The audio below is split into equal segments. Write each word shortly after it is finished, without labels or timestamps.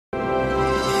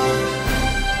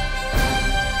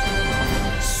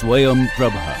Swayam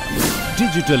Prabha.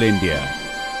 Digital India.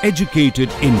 Educated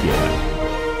India.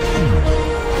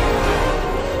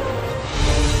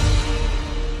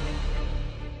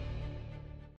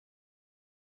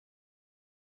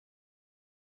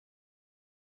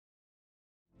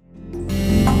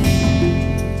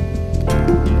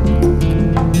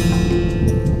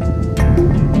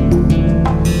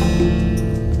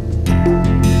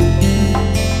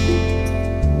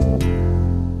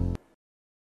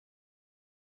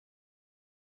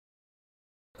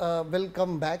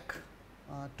 Welcome back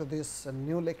to this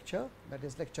new lecture, that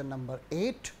is lecture number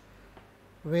 8,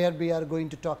 where we are going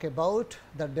to talk about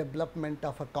the development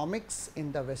of comics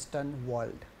in the Western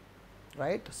world,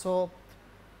 right. So,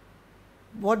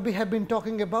 what we have been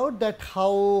talking about, that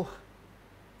how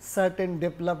certain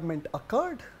development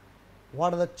occurred,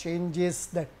 what are the changes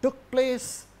that took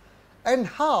place, and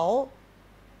how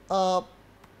that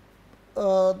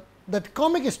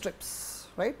comic strips,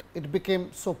 right, it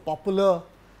became so popular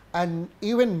and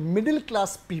even middle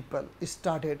class people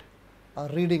started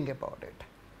reading about it.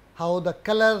 How the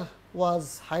color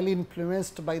was highly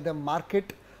influenced by the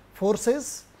market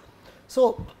forces.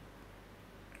 So,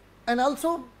 and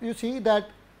also you see that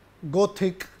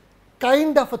Gothic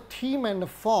kind of a theme and a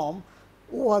form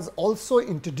was also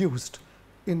introduced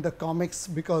in the comics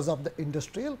because of the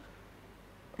industrial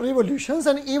revolutions,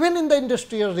 and even in the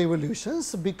industrial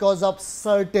revolutions because of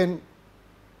certain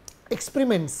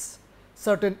experiments,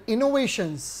 certain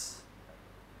innovations,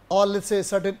 or let us say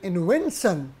certain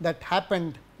invention that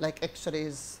happened, like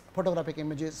X-rays, photographic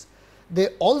images, they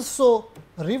also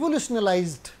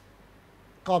revolutionized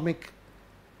comic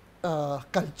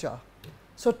culture.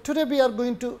 So, today we are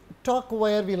going to talk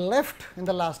where we left in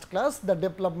the last class, the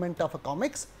development of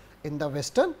comics in the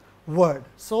Western world.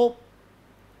 So,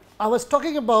 I was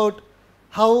talking about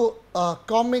how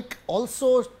comic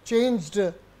also changed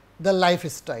the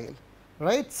lifestyle,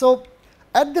 right. So,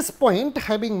 at this point,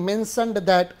 having mentioned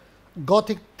that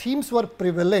Gothic themes were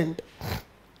prevalent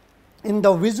in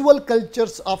the visual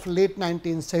cultures of late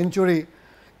 19th century,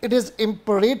 it is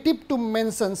imperative to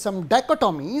mention some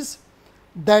dichotomies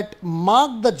that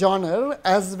mark the genre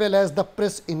as well as the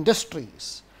press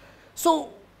industries. So,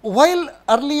 while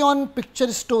early on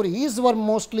picture stories were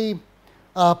mostly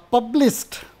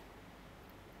published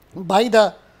by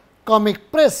the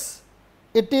comic press,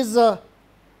 it is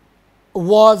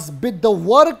was with the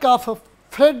work of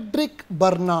Frederick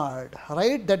Bernard,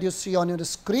 right, that you see on your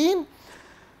screen,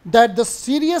 that the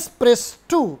serious press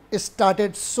too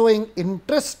started showing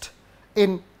interest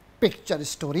in picture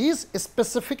stories,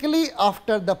 specifically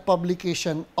after the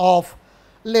publication of,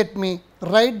 let me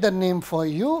write the name for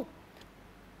you,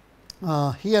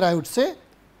 here I would say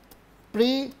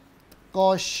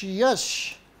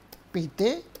Precocious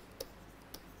Pite,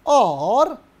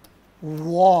 or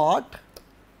what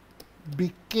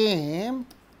became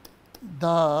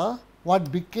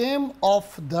of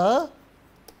the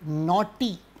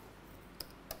naughty,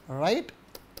 right,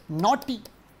 naughty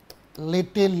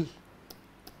little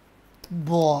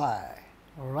boy,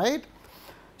 right.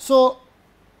 So,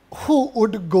 who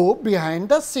would go behind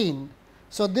the scene.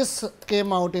 So, this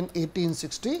came out in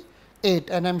 1868,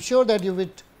 and I am sure that you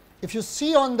would, if you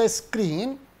see on the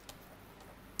screen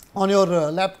on your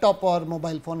laptop or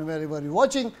mobile phone, wherever you are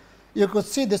watching, you could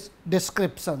see this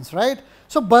descriptions, right.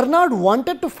 So, Bernard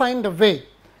wanted to find a way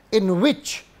in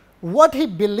which what he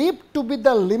believed to be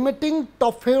the limiting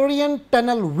Tofferian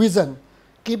tunnel vision,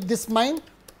 keep this mind,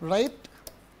 right,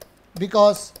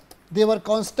 because they were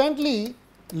constantly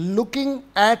looking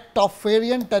at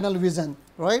Tofferian tunnel vision,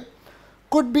 right,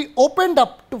 could be opened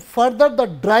up to further the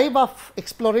drive of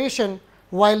exploration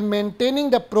while maintaining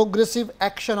the progressive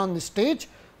action on the stage,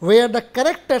 where the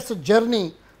character's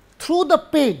journey through the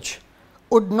page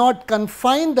would not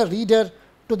confine the reader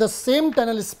to the same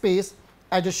tunnel space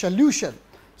as a solution.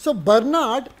 So,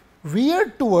 Bernard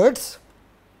veered towards,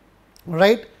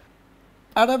 right,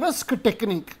 arabesque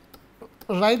technique.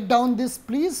 Write down this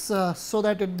please, so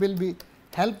that it will be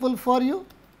helpful for you,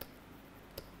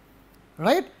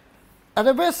 right,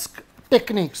 arabesque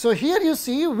technique. So, here you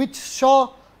see which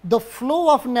show the flow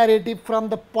of narrative from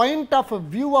the point of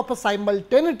view of a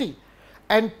simultaneity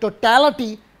and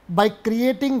totality by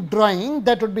creating drawing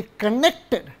that would be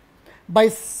connected by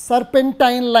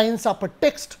serpentine lines of a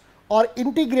text, or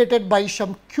integrated by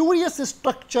some curious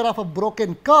structure of a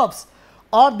broken curves,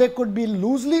 or they could be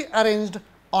loosely arranged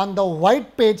on the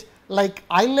white page like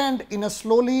island in a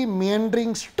slowly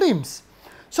meandering streams.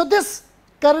 So, this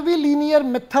curvilinear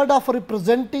method of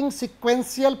representing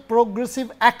sequential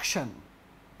progressive action,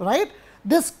 right.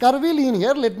 This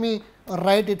curvilinear, let me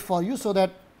write it for you so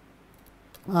that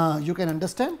you can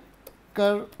understand.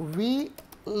 Curvilinear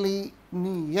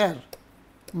linear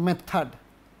method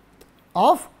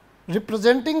of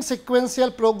representing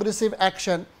sequential progressive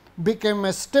action became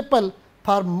a staple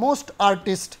for most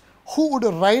artists who would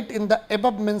write in the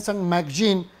above mentioned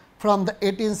magazine from the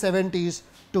 1870s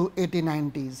to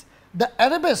 1890s. The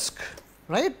arabesque,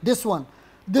 right, this one,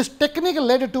 this technique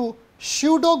led to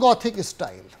pseudo Gothic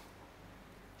style.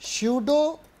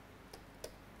 Pseudo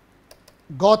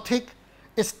Gothic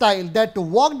style that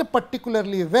worked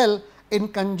particularly well in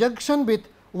conjunction with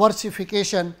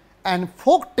versification and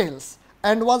folk tales,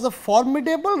 and was a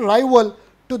formidable rival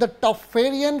to the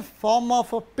Tofferian form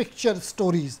of picture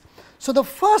stories. So, the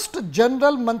first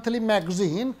general monthly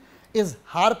magazine is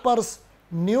Harper's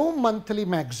New Monthly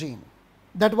Magazine,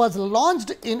 that was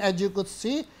launched in, as you could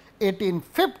see,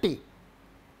 1850,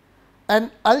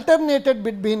 and alternated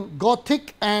between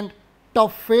Gothic and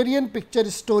Tofferian picture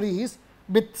stories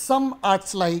with some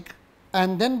arts like,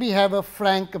 and then we have a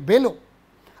Frank Bello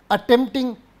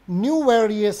attempting new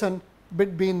variation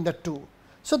between the two.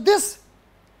 So, this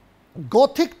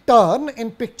Gothic turn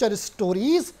in picture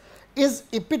stories is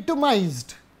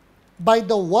epitomized by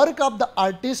the work of the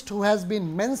artist who has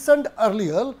been mentioned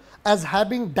earlier as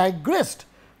having digressed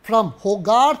from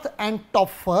Hogarth and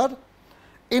Topfer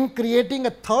in creating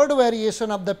a third variation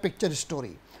of the picture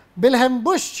story. Wilhelm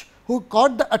Busch, who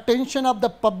caught the attention of the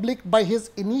public by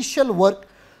his initial work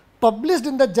published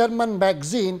in the German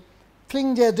magazine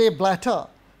Fliegende Blätter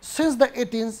since the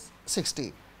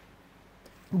 1860.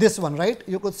 This one, right,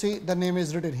 you could see the name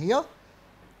is written here.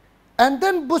 And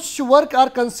then Busch's work are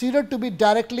considered to be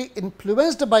directly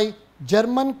influenced by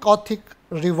German Gothic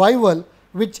revival,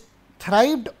 which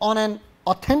thrived on an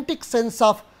authentic sense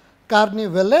of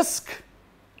carnivalesque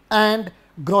and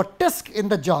grotesque in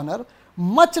the genre.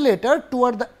 Much later,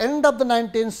 toward the end of the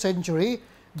 19th century,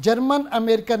 German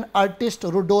American artist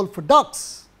Rudolf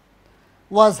Dux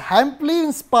was amply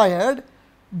inspired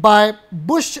by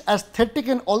Busch aesthetic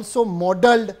and also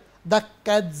modeled the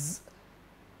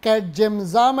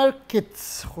Katzenjammer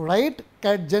kits, right.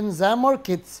 Katzenjammer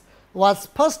kits was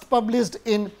first published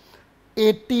in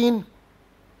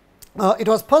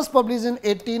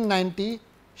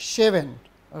 1897,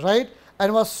 right,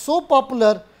 and was so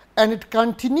popular, and it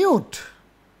continued,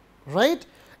 right.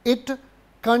 It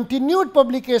continued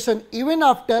publication even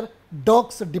after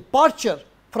Dux's departure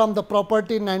from the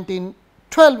property in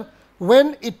 1912,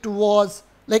 when it was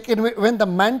like when the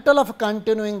mantle of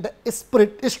continuing the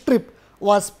strip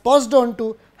was passed on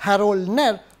to Harold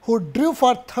Nair, who drew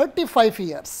for 35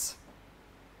 years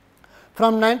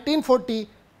from 1940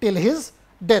 till his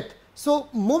death. So,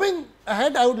 moving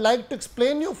ahead, I would like to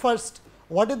explain you first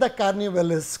what is the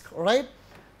carnivalesque, right.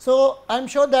 So, I am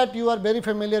sure that you are very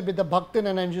familiar with the Bhaktin,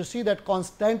 and you see that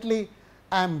constantly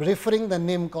I am referring the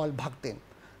name called Bhaktin,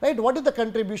 right. What is the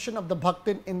contribution of the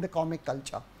Bhaktin in the comic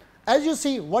culture? As you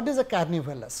see, what is a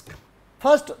carnivalesque?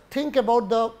 First, think about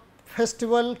the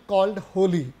festival called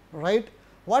Holi, right.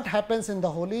 What happens in the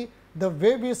Holi? The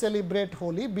way we celebrate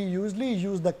Holi, we usually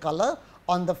use the color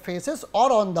on the faces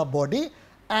or on the body,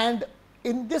 and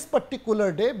in this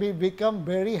particular day we become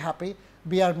very happy,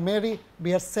 we are merry,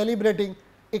 we are celebrating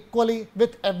equally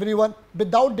with everyone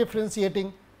without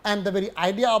differentiating, and the very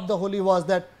idea of the Holi was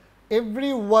that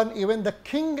everyone, even the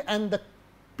king and the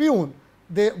peon,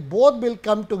 they both will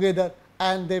come together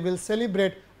and they will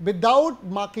celebrate without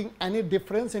marking any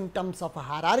difference in terms of a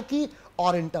hierarchy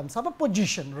or in terms of a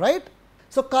position, right.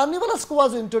 So, carnivalesque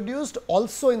was introduced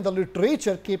also in the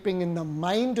literature, keeping in the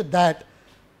mind that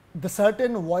the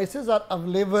certain voices are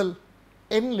available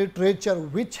in literature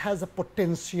which has a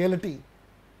potentiality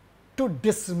to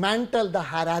dismantle the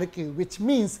hierarchy, which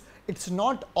means it is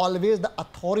not always the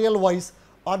authorial voice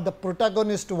or the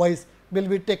protagonist voice will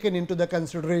be taken into the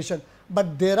consideration,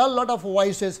 but there are a lot of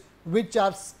voices which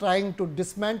are trying to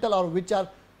dismantle or which are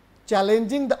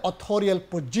challenging the authorial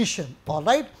position, all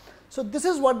right. So, this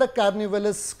is what the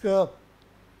carnivalesque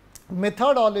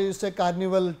method, or you say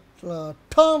carnival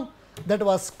term, that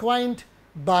was coined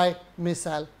by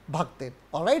Mikhail Bakhtin,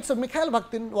 all right. So, Mikhail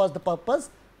Bakhtin was the purpose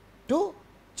to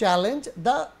challenge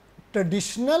the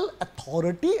traditional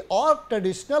authority or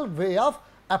traditional way of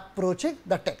approaching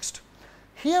the text.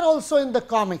 Here also in the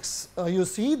comics, you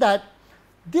see that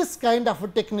this kind of a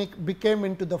technique became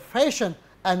into the fashion,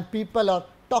 and people are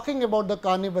talking about the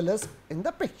carnivalesque in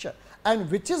the picture, and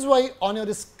which is why on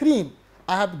your screen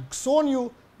I have shown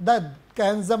you the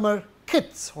Katzenjammer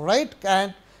kits, right,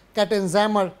 and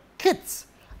Katzenjammer kits,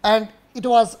 and it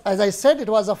was, as I said, it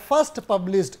was first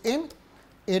published in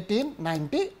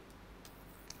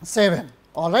 1897,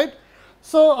 all right.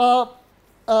 So,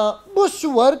 Busch's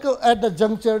work at the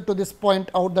juncture to this point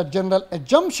out the general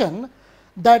assumption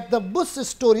that the Bush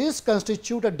stories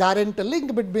constitute a direct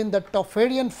link between the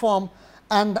Tofferian form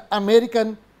and the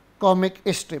American comic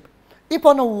strip. If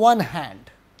on a one hand,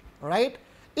 right,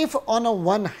 if on a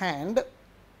one hand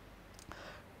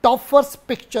Toffer's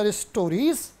picture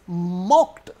stories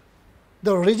mocked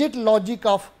the rigid logic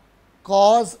of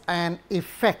cause and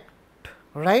effect,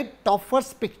 right.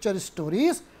 Toffer's picture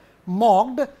stories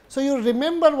mocked. So, you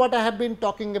remember what I have been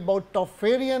talking about,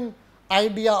 Tofferian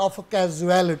idea of a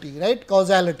causality, right,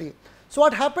 causality. So,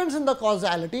 what happens in the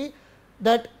causality,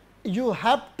 that you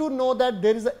have to know that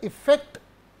there is an effect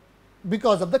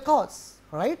because of the cause,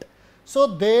 right. So,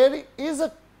 there is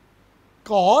a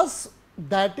cause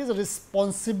that is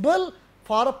responsible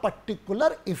for a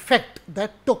particular effect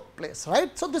that took place,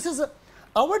 right. So, this is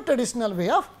our traditional way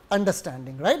of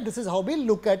understanding, right. This is how we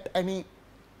look at any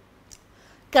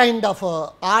kind of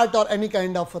art or any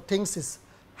kind of things is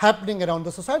happening around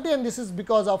the society, and this is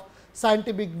because of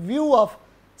scientific view of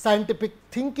scientific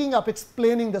thinking of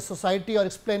explaining the society or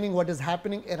explaining what is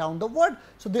happening around the world.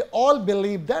 So, they all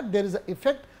believe that there is an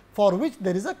effect for which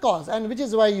there is a cause, and which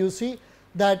is why you see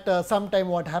that sometime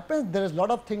what happens, there is a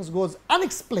lot of things goes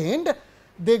unexplained,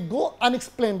 they go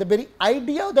unexplained, the very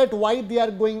idea that why they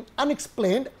are going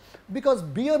unexplained, because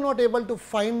we are not able to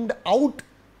find out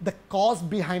the cause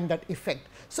behind that effect.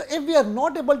 So, if we are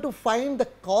not able to find the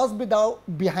cause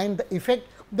behind the effect,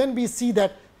 then we see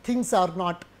that things are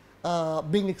not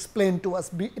being explained to us,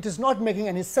 it is not making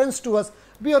any sense to us,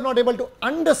 we are not able to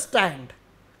understand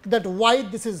that why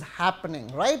this is happening,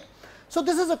 right. So,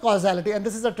 this is a causality, and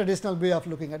this is a traditional way of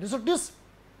looking at it. So, this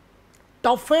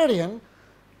Tofferian,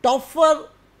 Toffer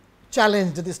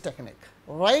challenged this technique,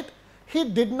 right. He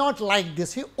did not like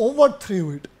this, he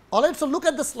overthrew it, all right. So, look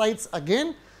at the slides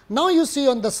again. Now, you see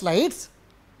on the slides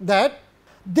that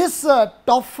this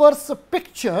Toffer's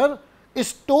picture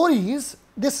stories,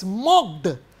 this mocked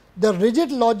the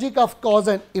rigid logic of cause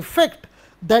and effect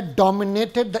that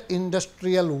dominated the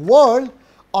industrial world.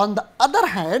 On the other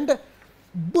hand,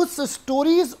 Bush's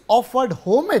stories offered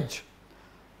homage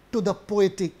to the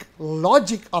poetic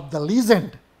logic of the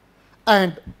legend,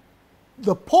 and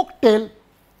the folktale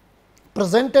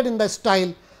presented in the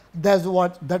style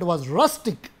that was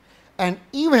rustic and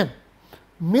even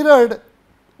mirrored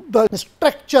the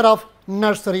structure of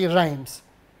nursery rhymes.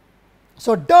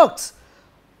 So, Dirks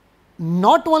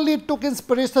not only took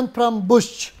inspiration from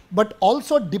Bush, but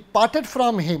also departed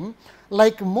from him,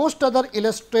 like most other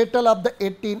illustrators of the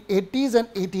 1880s and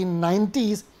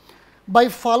 1890s, by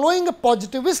following a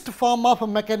positivist form of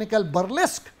mechanical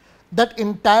burlesque that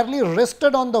entirely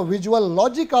rested on the visual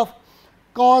logic of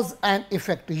cause and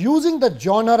effect, using the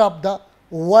genre of the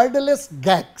wordless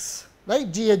gags,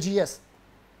 right, GAGS.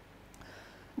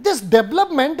 This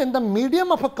development in the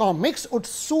medium of a comics would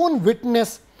soon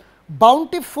witness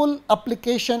bountiful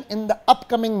application in the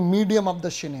upcoming medium of the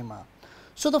cinema.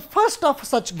 So, the first of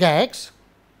such gags,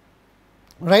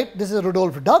 right, this is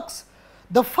Rudolf Dirks.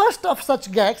 The first of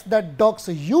such gags that Dirks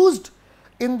used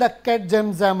in the Cat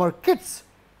Jammer kits,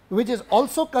 which is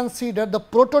also considered the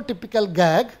prototypical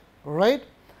gag, right,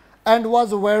 and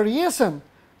was a variation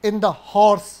in the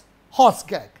horse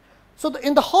gag. So,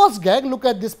 in the horse gag, look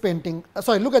at this painting,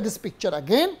 look at this picture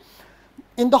again.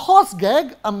 In the horse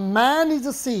gag, a man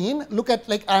is seen, look at,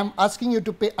 like I am asking you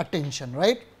to pay attention,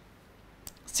 right.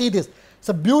 See this, it is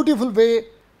a beautiful way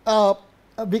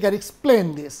we can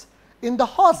explain this. In the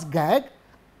horse gag,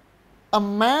 a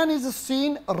man is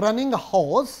seen running a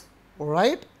horse,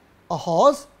 right, a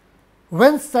horse,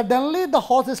 when suddenly the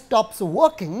horse stops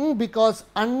working, because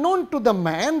unknown to the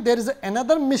man there is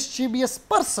another mischievous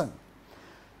person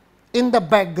in the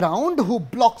background who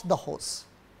blocks the horse.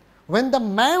 When the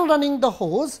man running the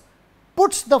horse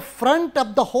puts the front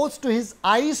of the horse to his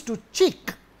eyes to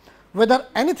check whether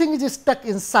anything is stuck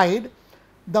inside,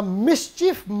 the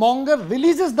mischief monger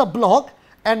releases the block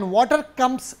and water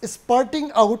comes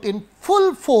spurting out in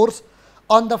full force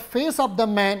on the face of the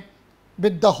man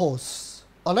with the horse.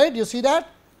 All right, you see that?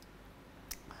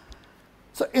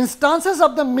 So, instances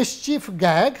of the mischief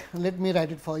gag, let me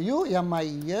write it for you,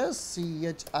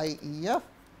 MISCHIEF,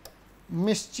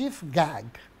 mischief gag,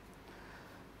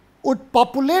 would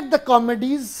populate the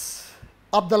comedies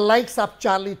of the likes of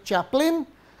Charlie Chaplin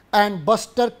and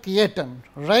Buster Keaton,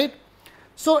 right.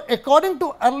 So, according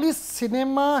to early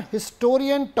cinema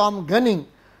historian Tom Gunning,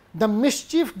 the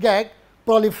mischief gag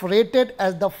proliferated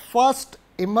as the first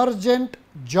emergent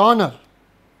genre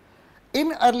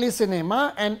in early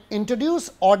cinema and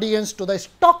introduced audience to the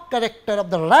stock character of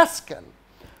the rascal,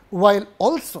 while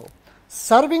also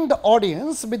serving the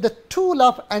audience with the tool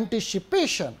of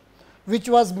anticipation, which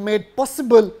was made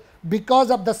possible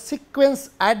because of the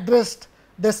sequence addressed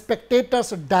the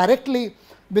spectators directly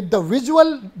with the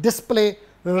visual display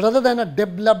rather than a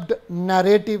developed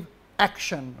narrative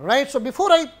action, right. So, before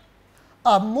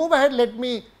I move ahead, let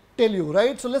me tell you,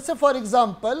 right. So, let us say for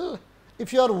example,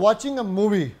 if you are watching a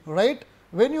movie, right,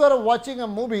 when you are watching a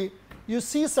movie, you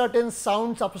see certain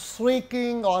sounds of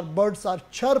shrieking or birds are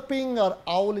chirping or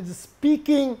owl is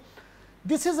speaking.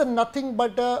 This is a nothing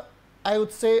but a, I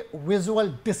would say,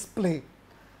 visual display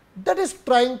that is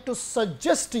trying to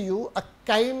suggest to you a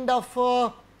kind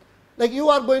of like you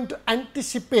are going to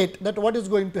anticipate that what is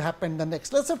going to happen the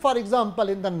next. Let us say for example,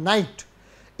 in the night,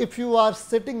 if you are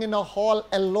sitting in a hall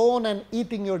alone and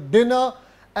eating your dinner,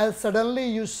 and suddenly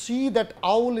you see that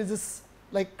owl is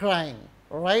like crying,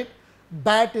 right,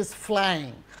 bat is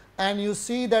flying, and you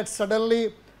see that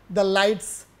suddenly the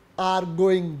lights are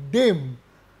going dim.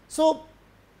 So,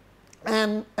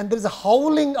 and there is a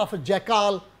howling of a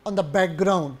jackal on the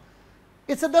background.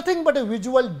 It is nothing but a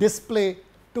visual display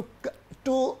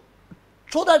to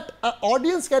so that an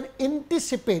audience can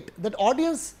anticipate,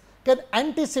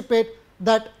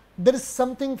 that there is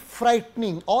something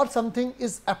frightening or something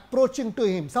is approaching to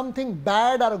him, something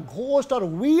bad or a ghost or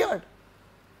weird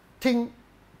thing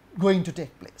going to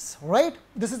take place, right.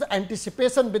 This is the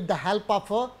anticipation with the help of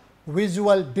a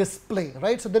visual display,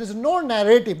 right. So, there is no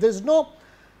narrative, there is no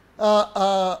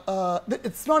it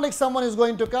is not like someone is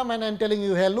going to come and telling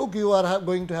you, hey, look, you are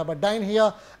going to have a dine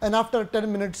here, and after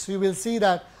 10 minutes you will see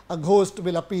that a ghost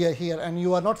will appear here and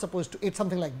you are not supposed to eat,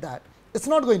 something like that. It is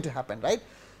not going to happen, right.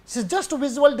 This is just a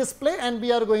visual display and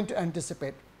we are going to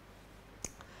anticipate.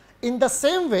 In the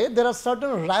same way, there are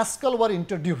certain rascals were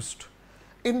introduced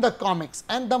in the comics,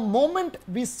 and the moment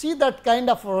we see that kind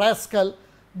of rascal,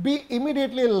 we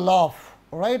immediately laugh,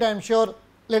 right. I am sure,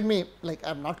 let me, like,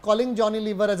 I am not calling Johnny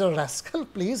Lever as a rascal,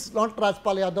 please, not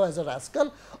Rajpal Yadav as a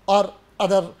rascal or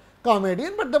other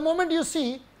comedian, but the moment you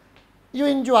see, you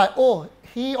enjoy, oh,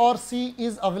 he or she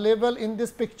is available in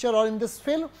this picture or in this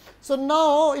film. So,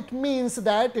 now it means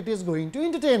that it is going to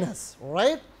entertain us,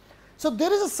 right. So,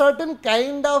 there is a certain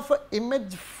kind of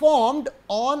image formed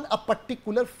on a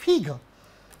particular figure.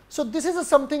 So, this is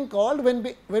something called when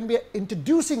we are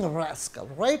introducing a rascal,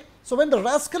 right. So, when the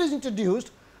rascal is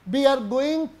introduced, we are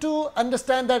going to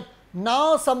understand that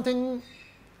now something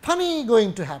funny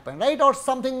going to happen, right, or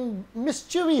something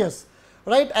mischievous,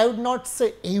 right. I would not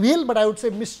say evil, but I would say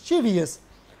mischievous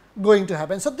going to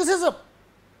happen. So, this is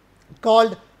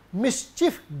called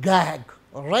mischief gag,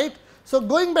 right. So,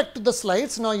 going back to the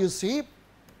slides, now you see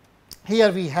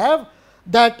here we have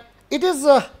that it is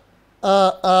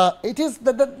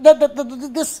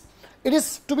it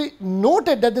is to be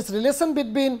noted that this relation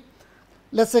between,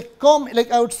 let us say, like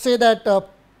I would say that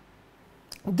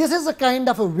this is a kind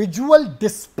of a visual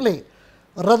display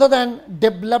rather than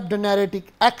developed narrative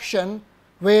action,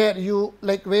 where you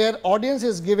where audience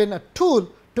is given a tool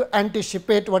to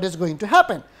anticipate what is going to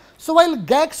happen. So, while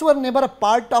gags were never a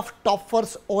part of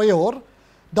Topfer's oeuvre,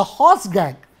 the horse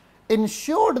gag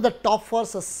ensured the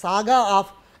Topfer's saga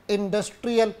of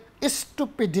industrial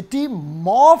stupidity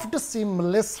morphed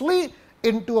seamlessly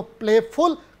into a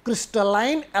playful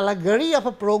crystalline allegory of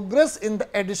a progress in the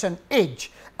edition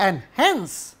age, and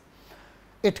hence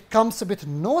it comes with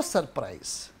no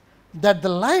surprise that the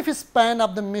lifespan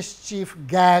of the mischief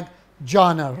gag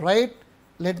genre, right.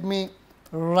 Let me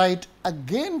write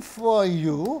again for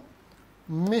you,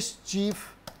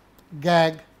 mischief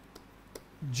gag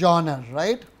genre,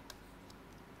 right,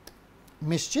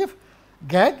 mischief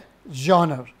gag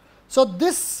genre. So,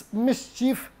 this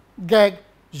mischief gag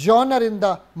genre in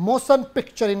the motion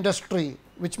picture industry,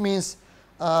 which means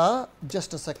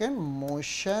just a second,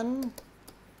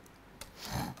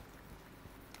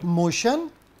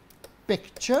 motion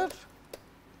picture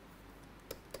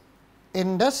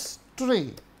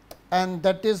industry, and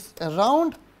that is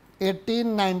around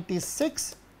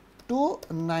 1896 to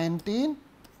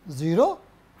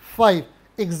 1905,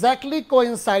 exactly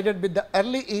coincided with the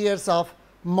early years of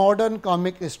modern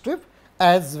comic strip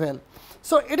as well.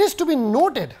 So, it is to be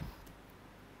noted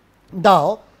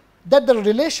now that the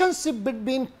relationship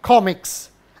between comics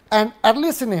and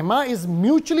early cinema is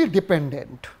mutually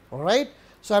dependent, right.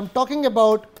 So, I am talking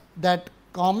about that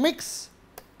comics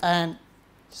and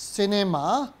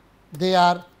cinema, they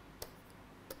are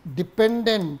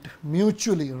dependent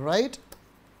mutually, right.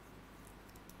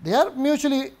 They are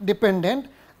mutually dependent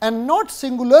and not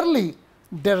singularly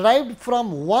derived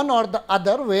from one or the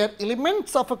other, where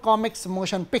elements of a comics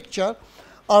motion picture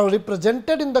are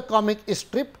represented in the comic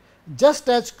strip, just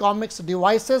as comics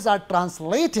devices are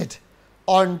translated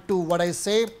onto what I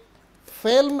say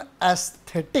film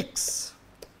aesthetics.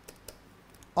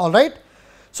 All right.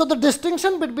 So, the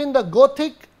distinction between the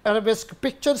Gothic arabesque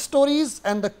picture stories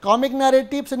and the comic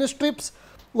narratives in strips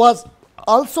was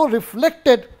also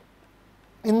reflected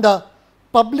in the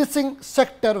publishing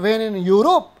sector, when in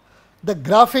Europe the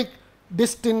graphic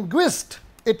distinguished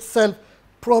itself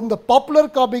from the popular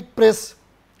comic press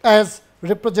as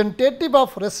representative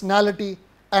of rationality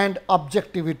and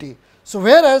objectivity. So,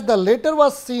 whereas the latter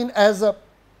was seen as a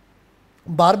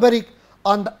barbaric,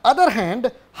 on the other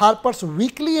hand, Harper's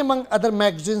Weekly among other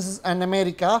magazines in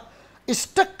America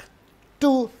stuck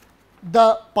to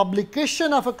the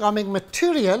publication of a comic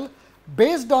material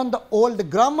based on the old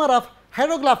grammar of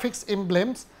hieroglyphics,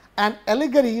 emblems and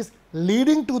allegories,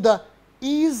 leading to the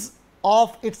ease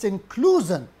of its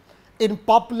inclusion in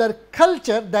popular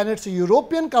culture than its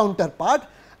European counterpart,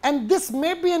 and this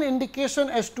may be an indication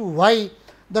as to why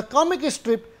the comic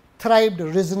strip thrived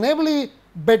reasonably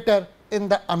better in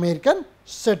the American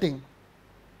setting.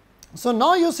 So,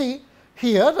 now you see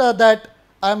here that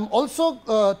I am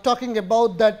also talking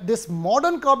about that this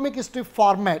modern comic strip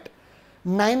format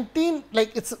 19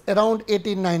 like it is around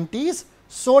 1890s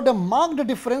showed a marked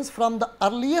difference from the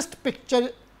earliest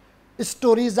picture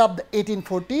stories of the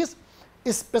 1840s,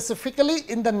 specifically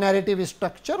in the narrative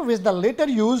structure, which the later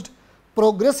used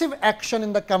progressive action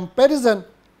in the comparison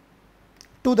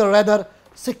to the rather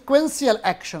sequential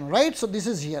action, right. So, this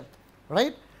is here,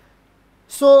 right.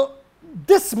 So,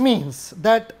 this means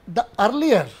that the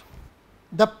earlier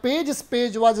the page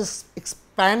space was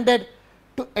expanded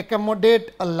to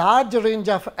accommodate a large range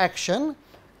of action,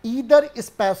 either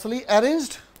spatially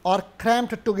arranged or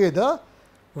cramped together,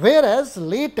 whereas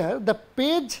later the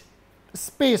page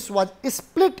space was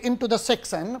split into the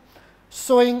section,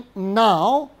 showing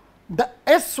now the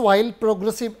S-while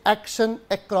progressive action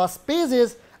across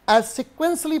pages as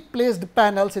sequentially placed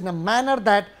panels in a manner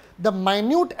that the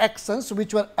minute actions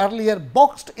which were earlier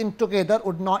boxed in together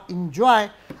would not enjoy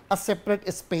a separate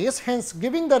space, hence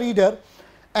giving the reader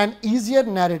an easier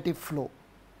narrative flow.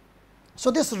 So,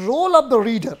 this role of the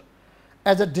reader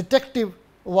as a detective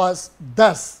was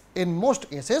thus in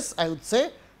most cases, I would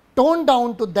say, toned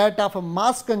down to that of a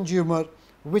mass consumer,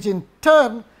 which in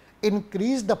turn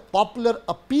increased the popular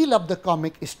appeal of the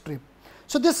comic strip.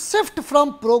 So, this shift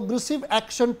from progressive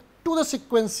action to the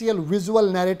sequential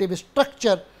visual narrative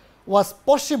structure was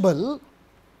possible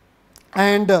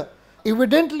and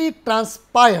evidently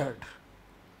transpired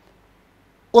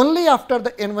only after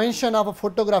the invention of a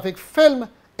photographic film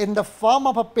in the form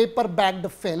of a paper backed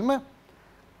film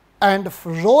and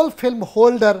roll film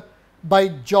holder by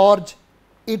George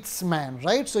Eastman,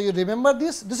 right. So, you remember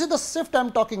this is the shift I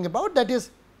am talking about, that is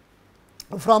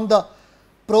from the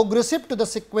progressive to the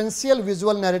sequential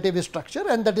visual narrative structure,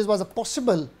 and that is was a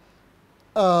possible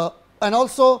and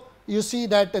also you see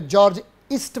that George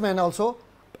Eastman also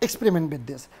experiment with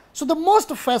this. So, the most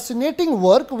fascinating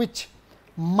work which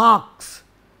marks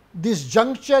this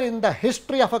juncture in the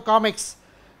history of a comics,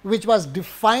 which was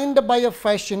defined by a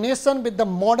fascination with the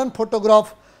modern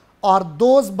photograph, are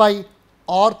those by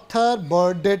Arthur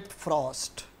Burdett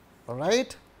Frost,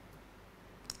 right.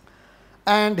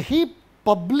 And he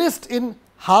published in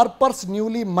Harper's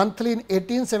Newly Monthly in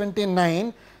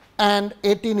 1879 and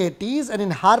 1880s and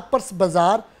in Harper's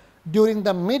Bazaar during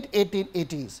the mid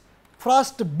 1880s.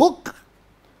 Frost's book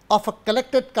of a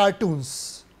collected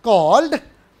cartoons called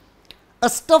A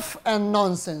Stuff and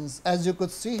Nonsense, as you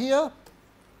could see here,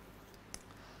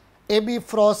 A.B.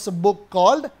 Frost's book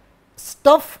called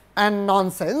Stuff and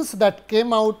Nonsense that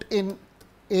came out in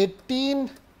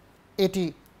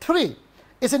 1883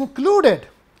 is included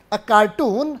a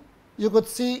cartoon. You could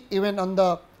see even on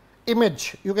the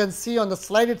image, you can see on the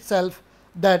slide itself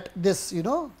that this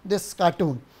this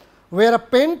cartoon, where a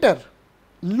painter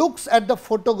looks at the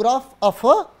photograph of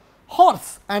a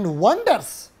horse and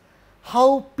wonders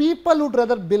how people would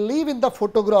rather believe in the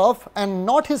photograph and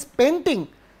not his painting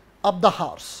of the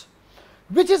horse,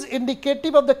 which is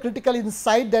indicative of the critical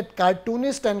insight that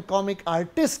cartoonists and comic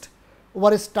artists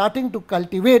were starting to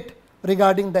cultivate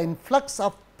regarding the influx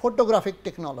of photographic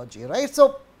technology, right.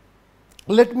 So,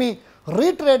 let me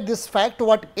reiterate this fact,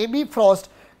 what A.B. Frost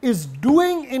is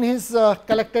doing in his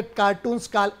collected cartoons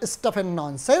called Stuff and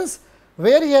Nonsense,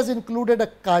 where he has included a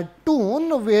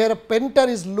cartoon where a painter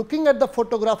is looking at the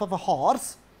photograph of a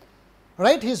horse,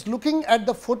 right. He is looking at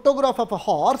the photograph of a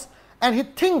horse and he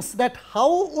thinks that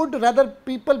how would rather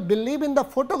people believe in the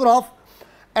photograph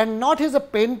and not his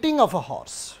painting of a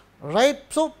horse, right.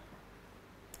 So,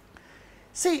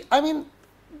 see, I mean,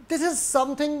 this is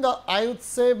something I would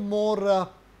say more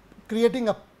creating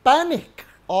a panic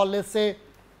or let us say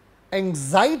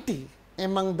anxiety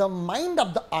among the mind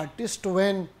of the artist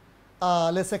when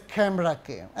let us say camera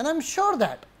came, and I am sure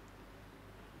that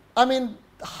I mean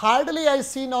hardly I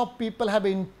see now people have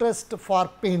interest for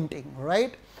painting,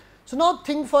 right. So, now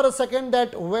think for a second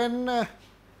that when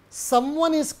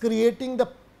someone is creating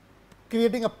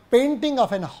a painting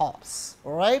of an horse,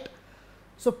 right.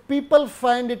 So, people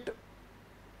find it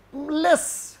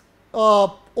less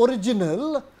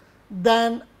original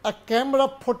than a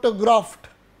camera photographed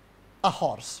a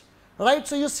horse, right.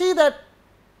 So, you see that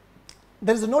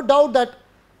there is no doubt that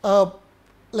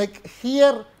like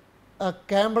here a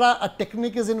camera, a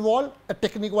technique is involved, a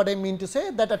technique, what I mean to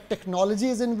say, that a technology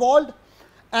is involved,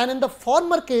 and in the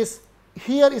former case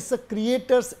here is the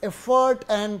creator's effort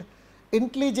and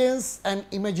intelligence and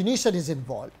imagination is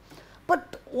involved.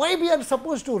 But why we are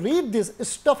supposed to read this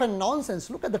stuff and nonsense?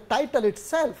 Look at the title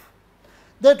itself,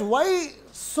 that why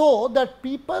so that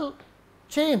people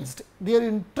changed their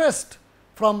interest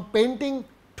from painting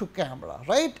to camera,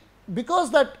 right.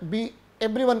 Because that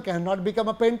everyone cannot become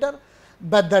a painter,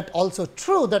 but that also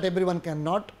true that everyone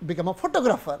cannot become a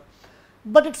photographer.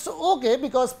 But it is okay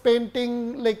because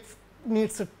painting like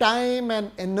needs time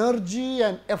and energy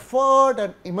and effort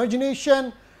and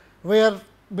imagination, where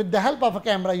with the help of a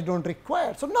camera you do not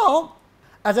require. So, now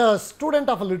as a student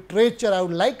of literature, I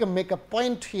would like to make a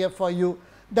point here for you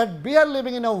that we are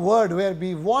living in a world where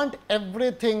we want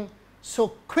everything so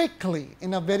quickly,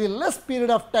 in a very less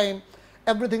period of time,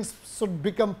 everything should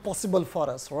become possible for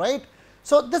us, right.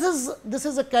 So, this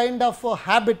is a kind of a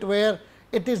habit where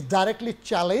it is directly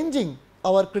challenging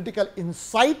our critical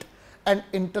insight and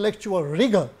intellectual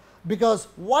rigor, because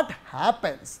what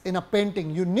happens in a painting,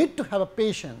 you need to have a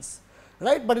patience,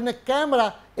 right, but in a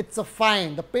camera it is a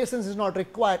fine, the patience is not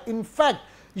required. In fact,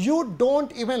 you do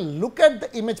not even look at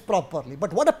the image properly,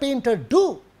 but what a painter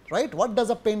do, right, what does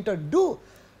a painter do?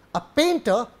 A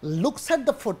painter looks at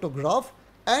the photograph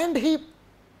and he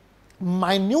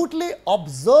minutely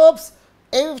observes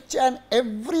each and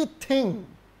everything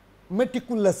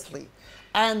meticulously,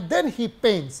 and then he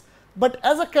paints. But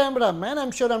as a cameraman, I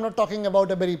am sure I am not talking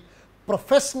about a very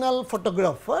professional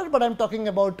photographer, but I am talking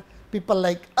about people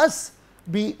like us.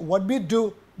 What we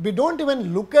do, we do not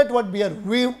even look at what we are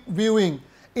viewing.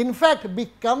 In fact,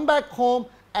 we come back home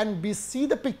and we see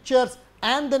the pictures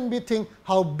and then we think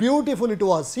how beautiful it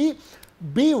was. See,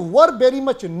 we were very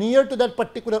much near to that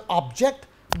particular object,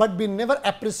 but we never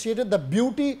appreciated the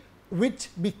beauty which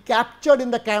we captured in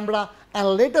the camera,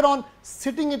 and later on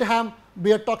sitting at home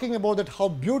we are talking about that how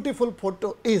beautiful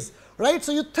photo is, right.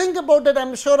 So, you think about it, I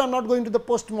am sure I am not going to the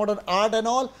postmodern art and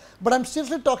all, but I am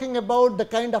seriously talking about the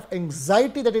kind of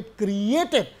anxiety that it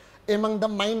created among the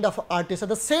mind of artists. At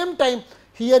the same time,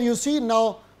 here you see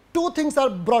now two things are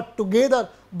brought together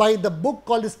by the book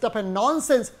called Stuff and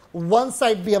Nonsense. One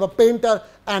side we have a painter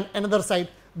and another side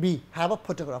we have a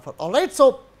photographer, all right.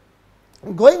 So,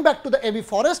 going back to the Abbey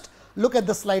Forest, look at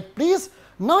the slide please.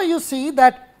 Now, you see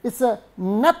that it is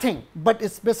nothing, but it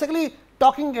is basically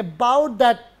talking about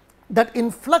that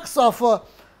influx of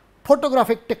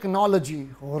photographic technology,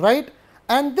 right,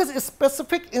 and this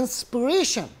specific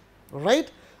inspiration, right.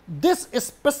 This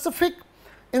specific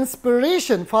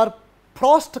inspiration for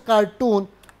Frost cartoon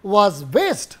was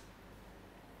based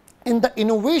in the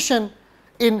innovation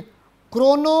in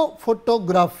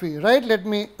chronophotography, right. Let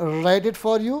me write it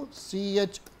for you,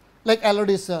 CH, like I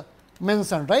already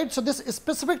mentioned, right. So, this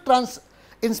specific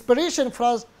inspiration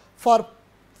for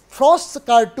Frost's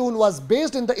cartoon was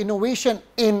based in the innovation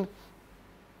in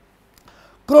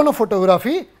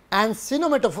chronophotography and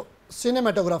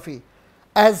cinematography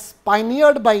as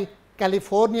pioneered by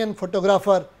Californian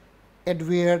photographer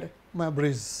Edward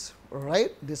Muybridge,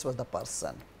 right. This was the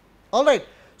person, all right.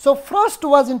 So, Frost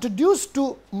was introduced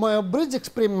to Muybridge's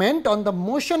experiment on the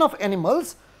motion of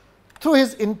animals through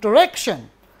his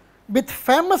interaction with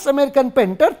famous American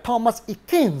painter Thomas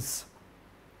Eakins.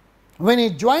 When he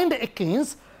joined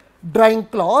Eakins' drawing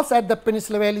class at the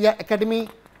Pennsylvania Academy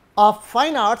of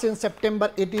Fine Arts in September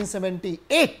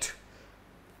 1878,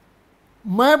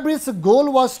 Muybridge's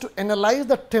goal was to analyze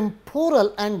the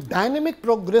temporal and dynamic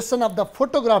progression of the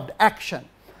photographed action,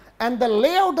 and the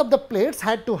layout of the plates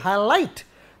had to highlight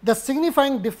the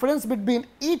signifying difference between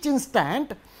each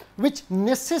instant, which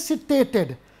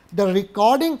necessitated the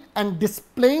recording and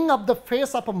displaying of the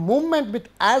face of a movement with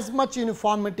as much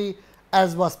uniformity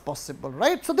as was possible,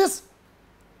 right. So, this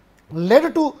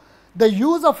led to the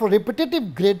use of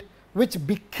repetitive grid, which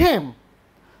became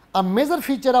a major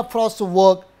feature of Frost's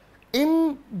work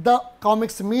in the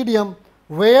comics medium,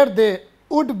 where there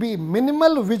would be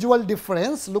minimal visual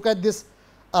difference. Look at this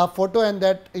photo, and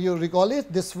that you recall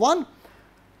it, this one,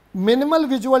 minimal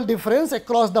visual difference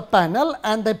across the panel,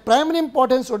 and the primary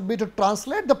importance would be to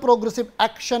translate the progressive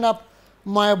action of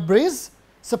Muybridge's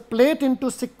plate into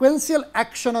sequential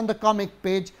action on the comic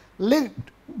page,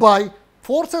 linked by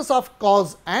forces of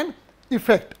cause and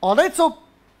effect. All right. So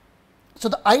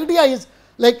the idea is,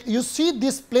 like, you see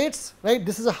these plates, right?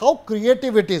 This is how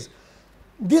creative it is.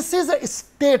 This is a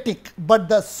static, but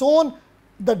the shown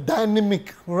the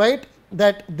dynamic, right?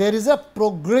 That there is a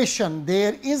progression,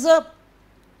 there is a,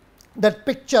 that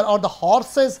picture or the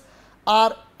horses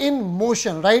are in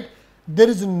motion, right? There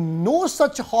is no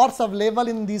such horse available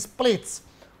in these plates,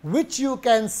 which you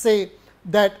can say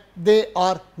that they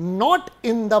are not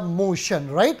in the motion,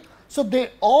 right? So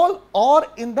they all are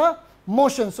in the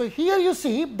motion. So here you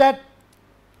see that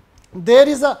there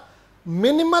is a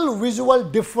minimal visual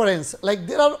difference, like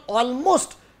there are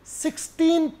almost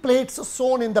 16 plates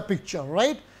shown in the picture,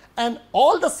 right? And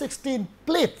all the 16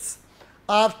 plates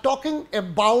are talking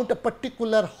about a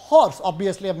particular horse.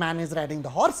 Obviously, a man is riding the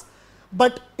horse,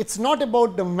 but it's not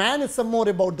about the man, it's more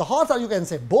about the horse, or you can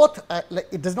say both. Like,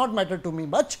 it does not matter to me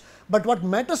much, but what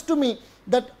matters to me,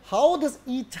 that how this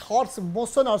each horse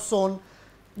motion are shown,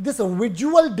 this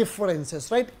visual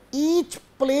differences, right? Each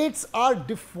plates are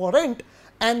different,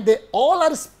 and they all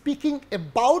are speaking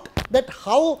about that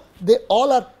how they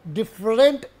all are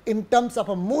different in terms of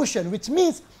a motion, which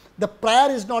means the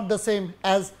prior is not the same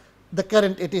as the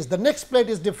current it is. The next plate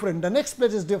is different, the next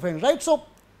plate is different, right? So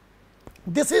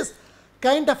this is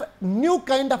kind of new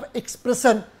kind of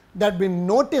expression that we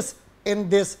notice in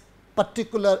this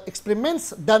particular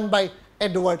experiments done by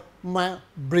Edward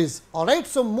Bridge. All right.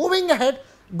 So moving ahead,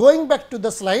 going back to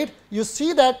the slide, you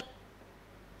see that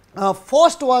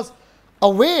Frost was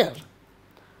aware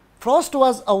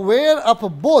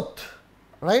of both,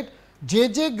 right?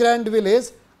 J.J.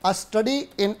 Grandville's A Study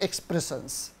in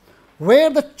Expressions, where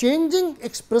the changing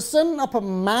expression of a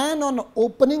man on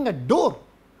opening a door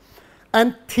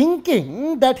and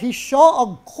thinking that he saw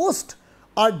a ghost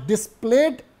are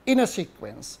displayed in a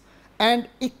sequence, and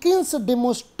Ekin's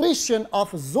demonstration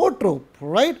of zoetrope,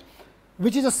 right,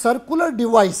 which is a circular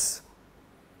device,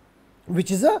 in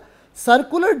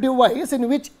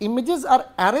which images are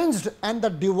arranged and the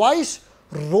device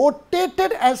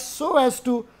rotated as so as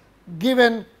to give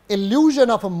an illusion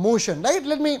of a motion, right.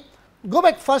 Let me go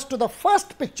back first to the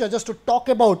first picture just to talk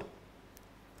about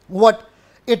what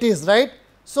it is, right.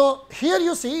 So here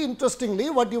you see, interestingly,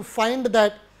 what you find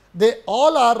that they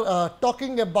all are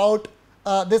talking about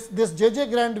this J.J.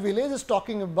 Grandville is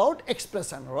talking about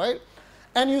expression, right.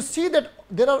 And you see that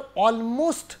there are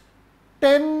almost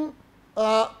 10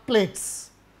 plates.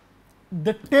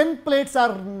 The 10 plates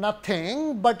are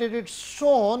nothing, but it is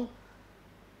shown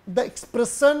the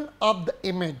expression of the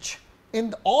image.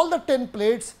 In all the 10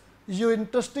 plates, you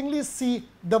interestingly see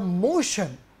the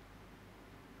motion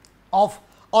of,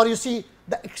 or you see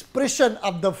the expression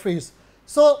of the face.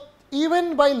 So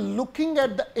even by looking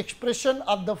at the expression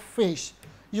of the face,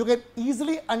 you can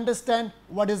easily understand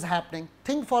what is happening.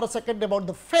 Think for a second about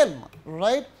the film,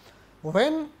 right?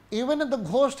 When even if the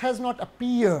ghost has not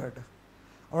appeared,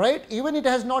 right, even it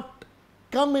has not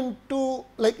come into,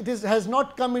 like, this has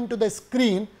not come into the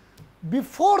screen,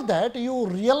 before that you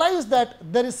realize that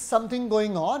there is something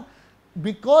going on,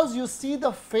 because you see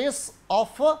the face of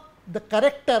the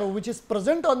character which is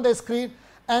present on the screen,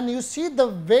 and you see the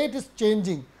way it is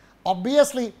changing.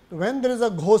 Obviously, when there is a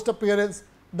ghost appearance,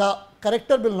 the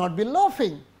character will not be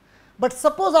laughing, but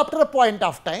suppose after a point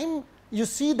of time you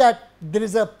see that there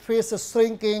is a face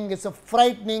shrinking, it is a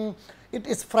frightening, it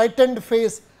is frightened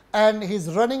face, and he is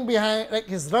running behind, like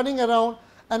he is running around,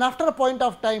 and after a point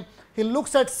of time he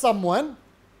looks at someone,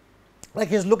 like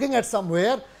he is looking at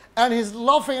somewhere, and he is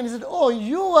laughing, and he said, "Oh,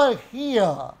 you are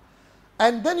here,"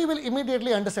 and then you will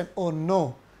immediately understand, oh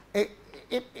no,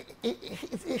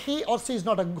 he or she is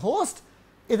not a ghost,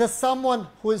 it is someone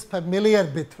who is familiar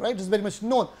with, right, it is very much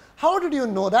known. How did you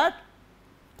know that?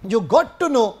 You got to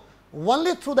know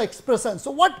only through the expression.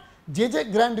 So what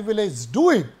J.J. Grandville is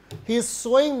doing, he is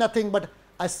showing nothing but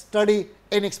a study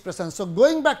in expression. So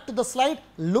going back to the slide,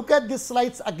 look at these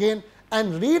slides again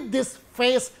and read this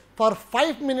face for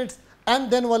 5 minutes, and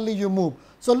then only you move.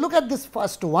 So look at this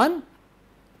first one,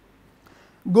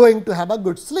 going to have a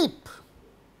good sleep,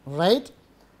 right.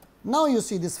 Now you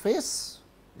see this face,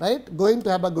 right, going to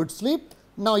have a good sleep.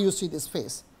 Now you see this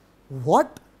face.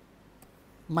 What?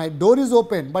 My door is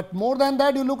open, but more than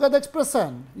that, you look at the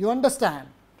expression, you understand.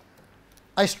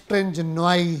 A strange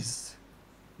noise.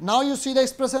 Now you see the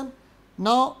expression.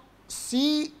 Now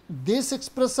see this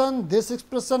expression, and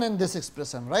this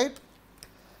expression, right.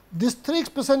 These three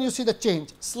expressions, you see the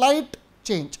change,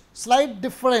 slight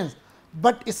difference,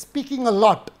 but speaking a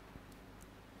lot.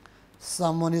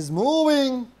 Someone is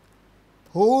moving.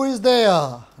 Who is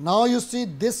there? Now you see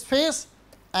this face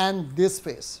and this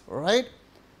face, right?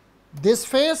 This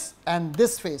face and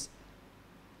this face.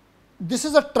 this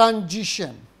is a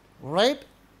transition, right,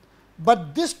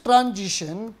 but this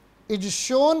transition is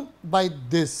shown by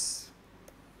this,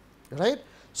 right.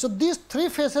 So, these three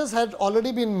faces had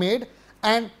already been made,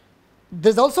 and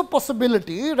there is also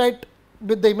possibility, right,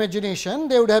 with the imagination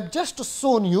they would have just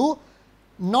shown you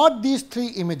not these three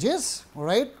images,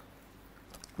 right,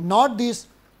 not these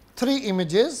three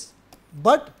images,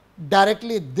 but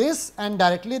directly this and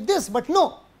directly this, but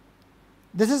no,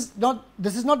 this is not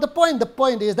the point. The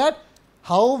point is that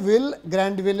how will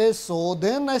Grandville show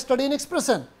then a study in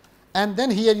expression, and then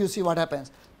here you see what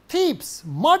happens. Thieves,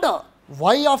 murder,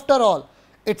 why after all?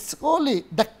 It's only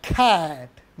the cat.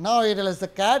 Now you realize the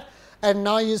cat, and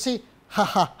now you see, ha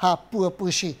ha ha, poor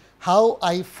pushy, how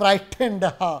I frightened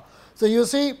her. So, you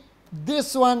see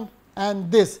this one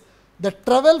and this, the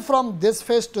travel from this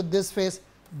face to this face,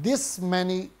 this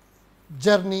many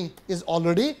journey is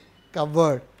already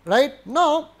covered, right.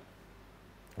 Now,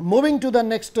 moving to the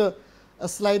next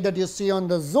slide that you see on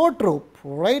the zoetrope,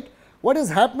 right. What is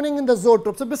happening in the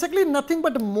zoetrope? So, basically nothing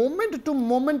but moment to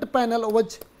moment panel,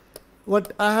 which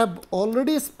what I have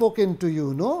already spoken to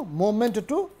you, no, moment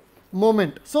to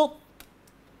moment. So,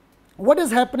 what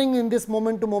is happening in this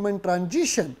moment to moment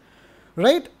transition,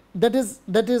 right? That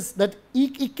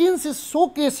Eakins is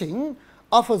showcasing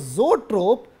of a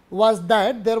zoetrope was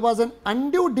that there was an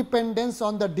undue dependence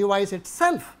on the device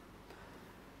itself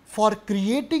for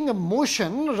creating a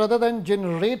motion rather than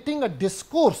generating a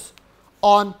discourse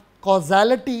on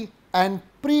causality and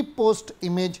pre-post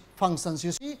image functions.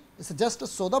 You see, it is just to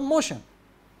show the motion.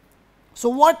 So,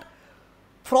 what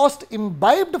Frost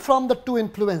imbibed from the two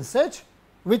influences,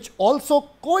 which also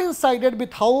coincided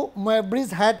with how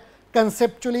Muybridge had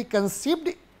conceptually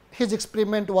conceived his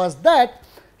experiment, was that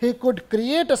he could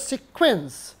create a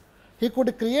sequence. He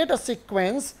could create a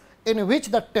sequence in which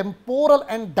the temporal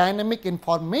and dynamic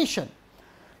information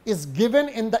is given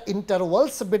in the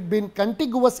intervals between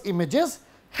contiguous images,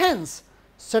 hence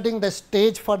setting the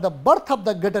stage for the birth of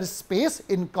the greater space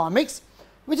in comics,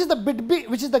 which is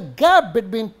the gap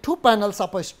between two panels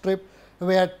of a strip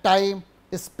where time,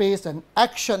 space and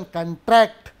action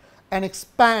contract and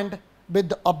expand with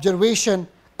the observation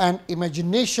and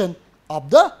imagination of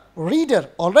the reader.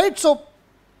 All right. So,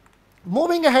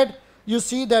 moving ahead, you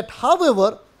see that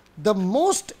however, the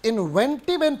most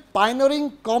inventive and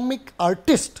pioneering comic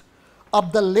artist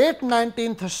of the late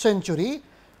 19th century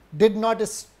did not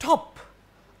stop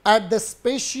at the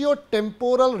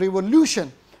spatio-temporal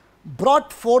revolution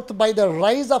brought forth by the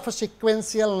rise of a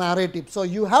sequential narrative. So,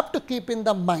 you have to keep in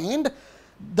the mind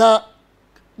that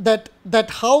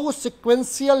how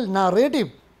sequential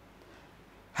narrative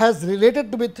has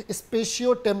related with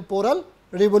spatio-temporal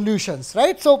revolutions,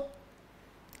 right. So,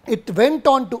 it went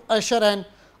on to usher an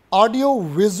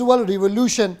audio-visual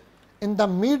revolution in the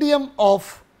medium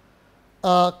of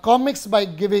comics by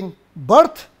giving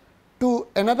birth to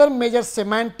another major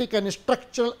semantic and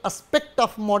structural aspect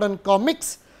of modern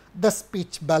comics, the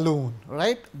speech balloon,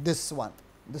 right. This one,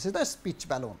 this is the speech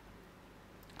balloon.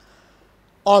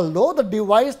 Although the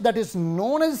device that is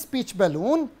known as speech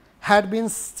balloon had been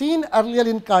seen earlier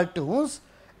in cartoons,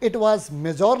 it was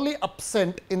majorly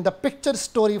absent in the picture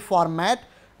story format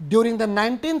during the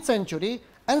 19th century.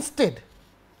 Instead,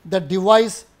 the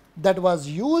device that was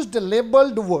used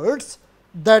labeled words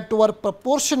that were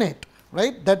proportionate,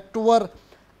 right, that were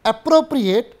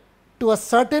appropriate to a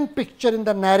certain picture in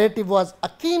the narrative was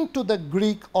akin to the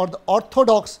Greek or the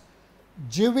Orthodox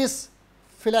Jewish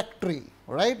phylactery,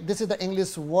 right. This is the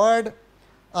English word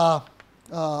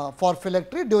for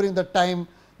phylactery during the time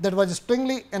that was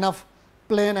stringly enough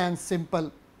plain and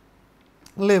simple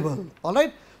label. All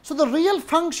right. So, the real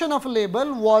function of a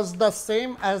label was the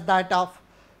same as that of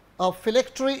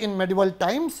phylactery in medieval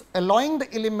times, allowing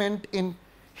the element in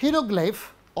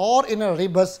hieroglyph or in a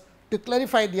rebus to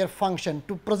clarify their function,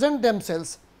 to present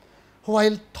themselves,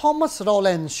 while Thomas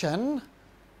Rowlandson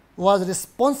was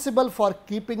responsible for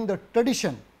keeping the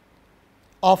tradition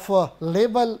of a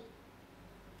label,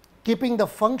 keeping the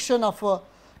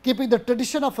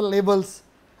tradition of labels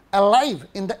alive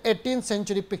in the 18th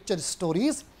century picture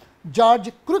stories.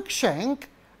 George Cruikshank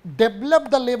developed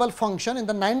the label function in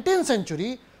the 19th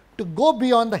century to go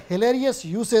beyond the hilarious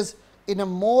uses in a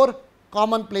more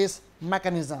commonplace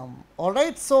mechanism. All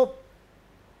right. So,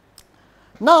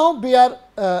 now we are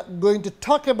going to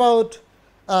talk about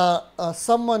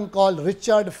someone called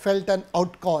Richard Felton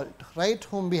Outcalled, right,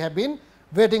 whom we have been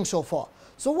waiting so far.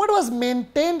 So, what was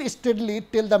maintained steadily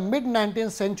till the mid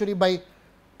 19th century by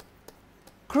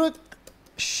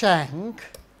Cruikshank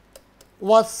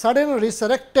was suddenly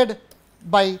resurrected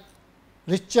by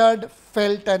Richard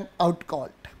Felton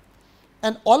Outcalled,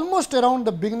 and almost around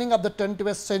the beginning of the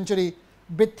 20th century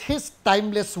with his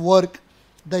timeless work,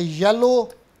 The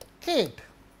Yellow Kid.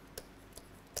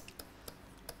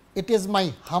 It is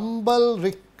my humble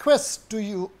request to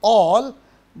you all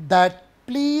that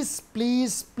please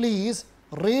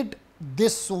read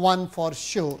this one for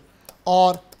sure,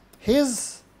 or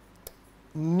his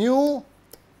new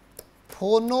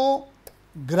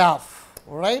phonograph,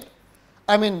 right?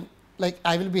 I mean, like,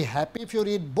 I will be happy if you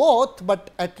read both,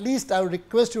 but at least I would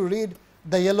request you read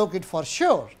The Yellow Kid for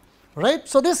sure, right?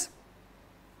 So, this,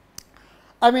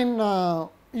 I mean,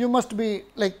 you must be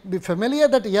familiar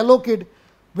that Yellow Kid,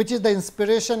 which is the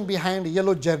inspiration behind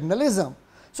yellow journalism.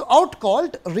 So,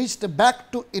 Outcalt reached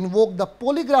back to invoke the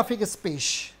polygraphic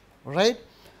space, right?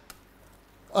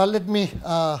 Let me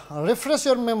refresh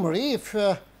your memory if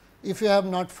you have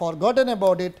not forgotten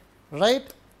about it, right?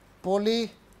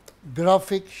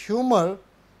 Polygraphic humor,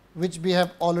 which we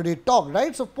have already talked,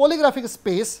 right? So, polygraphic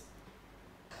space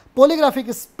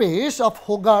of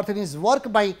Hogarth in his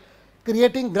work by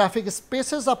creating graphic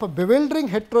spaces of a bewildering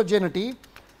heterogeneity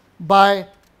by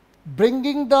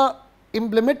bringing the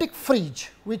emblematic frieze,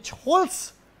 which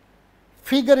holds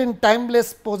figure in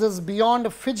timeless poses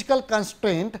beyond physical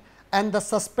constraint and the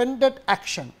suspended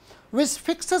action, which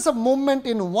fixes a movement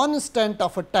in one instant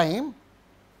of a time.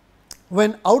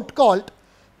 When Outcalt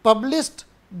published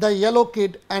The Yellow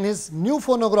Kid and his new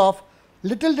phonograph,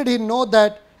 little did he know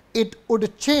that it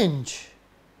would change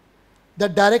the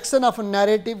direction of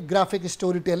narrative graphic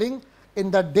storytelling in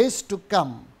the days to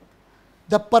come.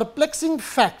 The perplexing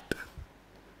fact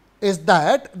is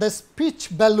that the speech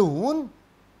balloon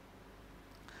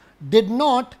did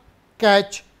not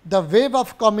catch the wave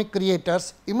of comic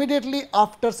creators immediately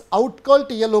after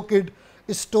Outcalt Yellow Kid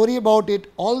story about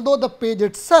it, although the page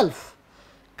itself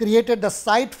created the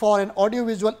site for an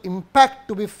audiovisual impact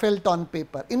to be felt on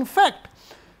paper. In fact,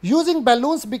 using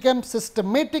balloons became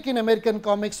systematic in American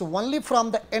comics only from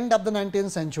the end of the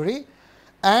 19th century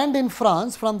and in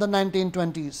France from the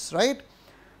 1920s, right.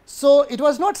 So, it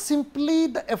was not simply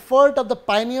the effort of the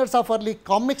pioneers of early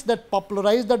comics that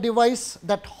popularized the device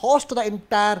that host the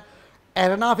entire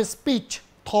arena of speech,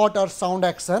 thought or sound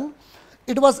action.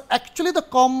 It was actually the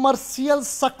commercial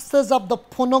success of the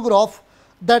phonograph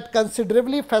that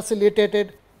considerably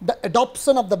facilitated the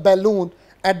adoption of the balloon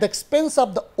at the expense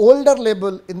of the older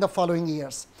label in the following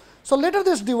years. So, later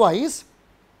this device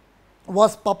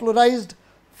was popularized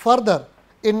further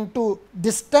into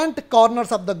distant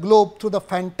corners of the globe through the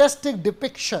fantastic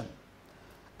depiction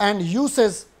and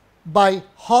uses by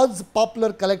Hodge's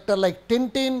popular collector like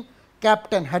Tintin,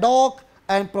 Captain Haddock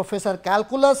and Professor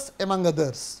Calculus, among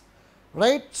others,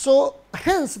 right. So,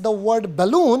 hence the word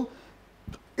balloon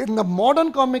in the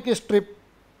modern comic strip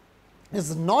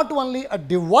is not only a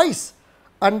device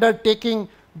undertaking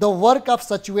the work of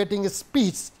situating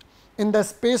speech in the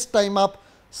space time of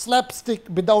slapstick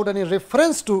without any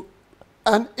reference to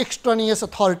an extraneous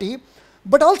authority,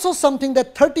 but also something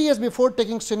that 30 years before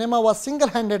taking cinema was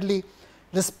single-handedly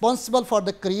responsible for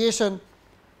the creation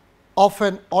of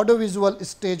an audiovisual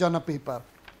stage on a paper.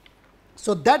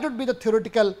 So, that would be the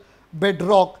theoretical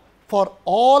bedrock for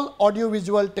all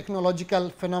audiovisual technological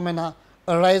phenomena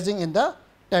arising in the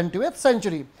 20th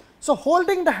century. So,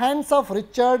 holding the hands of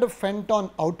Richard Fenton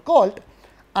Outcalt,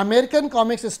 American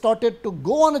comics started to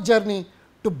go on a journey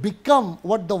to become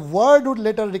what the world would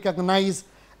later recognize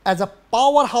as a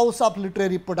powerhouse of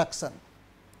literary production.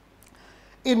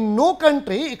 In no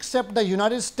country except the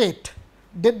United States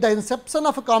did the inception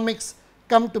of comics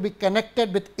come to be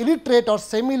connected with illiterate or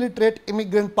semi-literate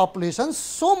immigrant populations,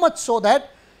 so much so that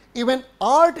even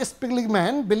Art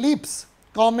Spiegelman believes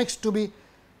comics to be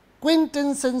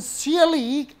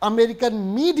quintessentially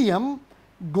American medium,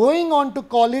 going on to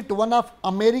call it one of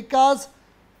America's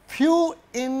few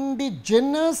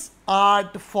indigenous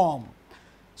art form.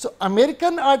 So,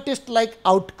 American artists like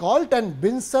Outcalt and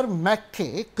Winsor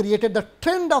McCay created the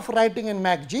trend of writing in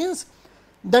magazines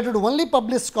that would only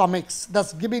publish comics,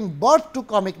 thus giving birth to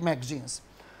comic magazines.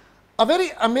 A very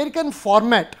American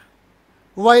format.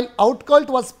 While Outcalt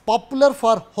was popular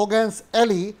for Hogan's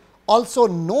Alley, also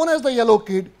known as the Yellow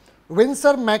Kid,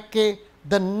 Winsor McCay,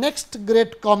 the next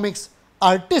great comics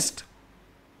artist,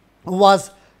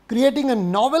 was creating a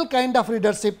novel kind of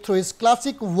readership through his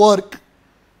classic work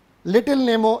Little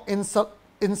Nemo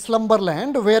in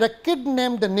Slumberland, where a kid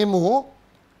named Nemo,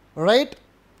 right,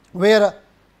 where a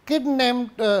kid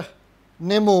named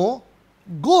Nemo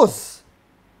goes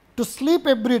to sleep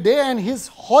every day and his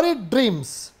horrid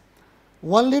dreams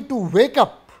only to wake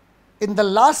up in the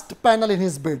last panel in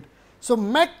his bed. So,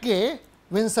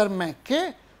 Winsor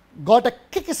McCay got a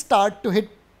kickstart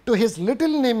to his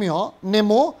Little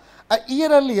Nemo a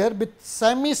year earlier with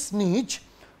Sammy Sneetch,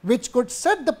 which could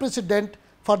set the precedent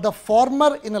for the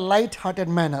former in a light-hearted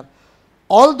manner.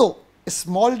 Although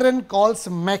Smaldron calls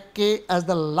Mackay as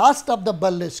the last of the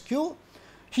burlesque,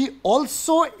 he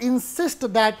also insists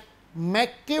that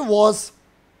Mackay was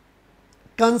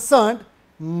concerned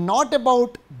not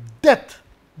about death,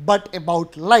 but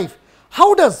about life.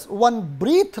 How does one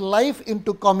breathe life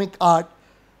into comic art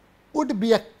would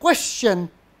be a question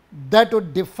that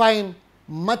would define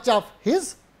much of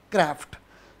his craft.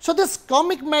 So, these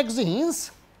comic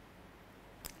magazines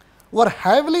were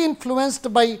heavily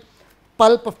influenced by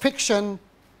pulp fiction,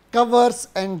 covers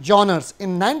and genres.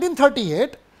 In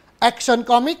 1938, Action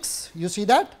Comics, you see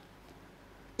that,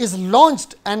 is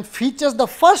launched and features the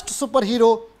first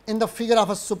superhero in the figure of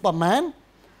a Superman.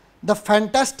 The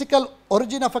fantastical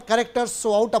origin of a character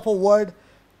so out of a world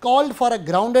called for a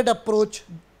grounded approach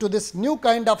to this new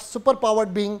kind of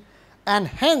superpowered being, and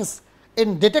hence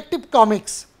in Detective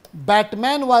Comics,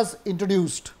 Batman was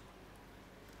introduced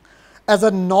as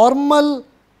a normal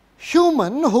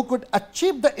human who could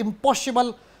achieve the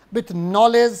impossible with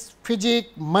knowledge, physics,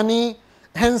 money,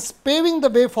 hence paving the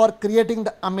way for creating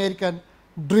the American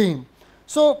dream.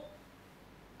 So,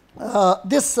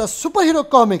 this superhero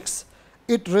comics,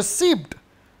 it received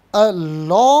a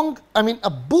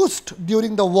boost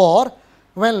during the war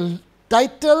when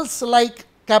titles like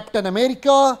Captain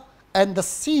America and the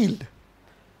Shield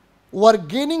were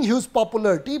gaining huge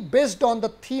popularity based on the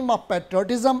theme of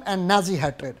patriotism and Nazi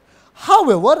hatred.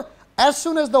 However, as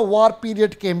soon as the war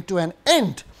period came to an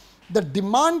end, the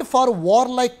demand for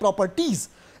warlike properties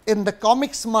in the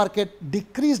comics market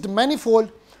decreased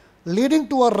manifold, leading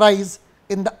to a rise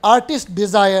in the artist's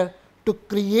desire to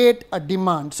create a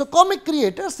demand. So, comic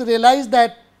creators realized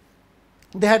that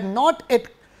they had not yet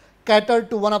catered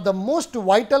to one of the most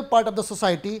vital part of the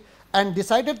society and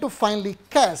decided to finally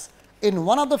cast in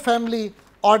one of the family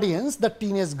audience, the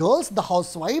teenage girls, the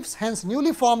housewives. Hence,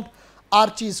 newly formed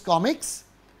Archie's Comics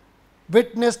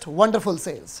witnessed wonderful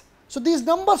sales. So, these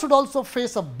numbers would also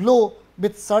face a blow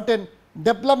with certain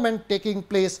development taking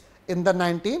place in the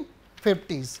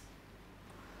 1950s.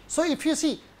 So, if you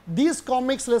see these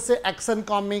comics, let us say Action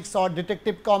Comics or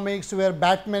Detective Comics, where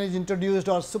Batman is introduced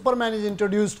or Superman is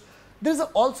introduced, there is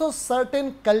also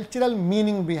certain cultural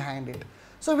meaning behind it.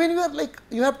 So, when you are like,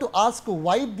 you have to ask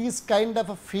why these kind of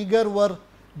a figure were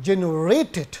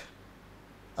generated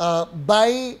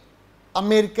by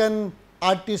American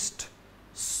artists,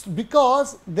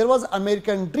 because there was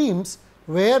American dreams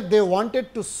where they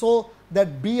wanted to show that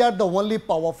we are the only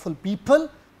powerful people,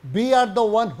 we are the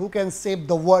one who can save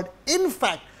the world. In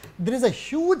fact, there is a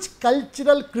huge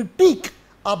cultural critique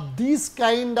of these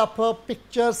kind of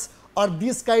pictures or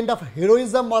this kind of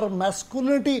heroism or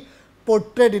masculinity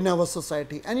portrayed in our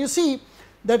society. And you see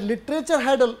that literature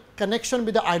had a connection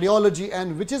with the ideology,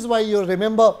 and which is why you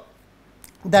remember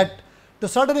that to a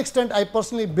certain extent I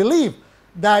personally believe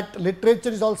that literature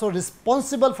is also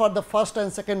responsible for the First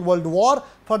and Second World War,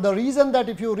 for the reason that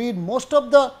if you read most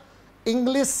of the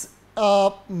English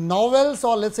novels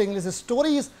or let us say English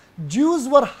stories, Jews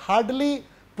were hardly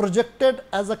projected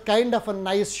as a kind of a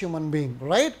nice human being,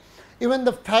 right. Even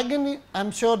the Fagin, I am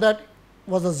sure that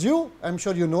was a Jew, I am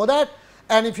sure you know that.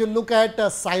 And if you look at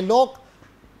Shylock,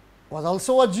 was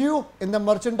also a Jew in the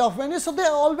Merchant of Venice. So, they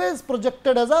are always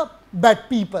projected as a bad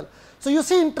people. So, you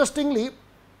see interestingly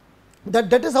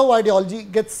that is how ideology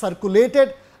gets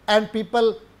circulated, and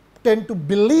people tend to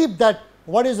believe that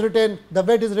what is written, the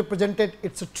way it is represented,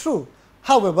 it is true.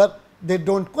 However, they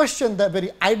do not question the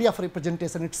very idea of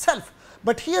representation itself.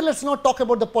 But here let us not talk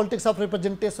about the politics of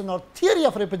representation or theory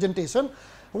of representation.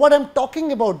 What I am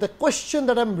talking about, the question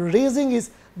that I am raising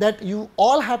is that you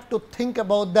all have to think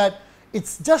about that it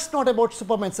is just not about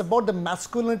Superman, it is about the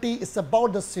masculinity, it is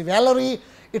about the chivalry,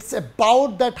 it is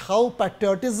about that how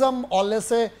patriotism or let us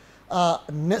say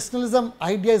nationalism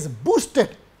idea is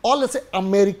boosted, or let us say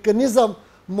Americanism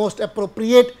most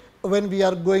appropriate when we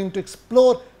are going to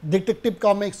explore Detective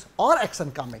Comics or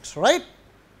Action Comics, right.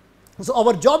 So,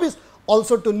 our job is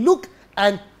also to look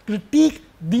and critique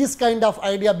these kind of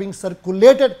idea being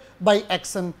circulated by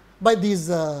action, by these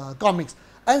comics.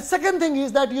 And second thing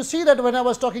is that you see that when I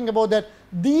was talking about that,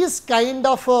 these kind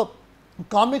of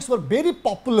comics were very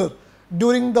popular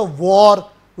during the war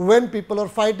when people are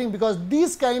fighting, because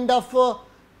these kind of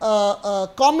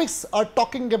comics are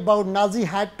talking about Nazi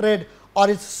hatred, or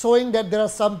it's showing that there are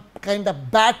some kind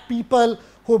of bad people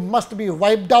who must be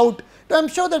wiped out. I am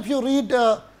sure that if you read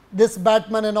this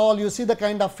Batman and all, you see the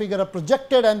kind of figure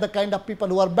projected and the kind of people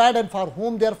who are bad and for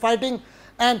whom they are fighting,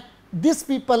 and these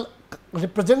people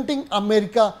representing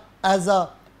America as a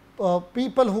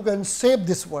people who can save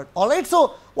this world. All right.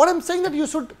 So, what I am saying that you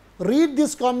should read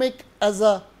this comic as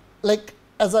a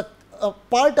as a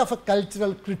part of a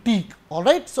cultural critique. All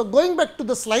right. So, going back to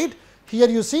the slide, here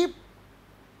you see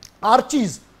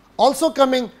Archie's also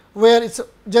coming, where it is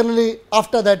generally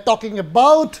after that talking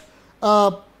about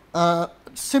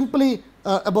simply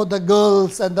about the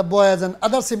girls and the boys and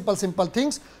other simple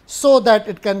things, so that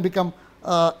it can become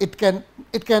it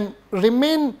can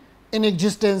remain in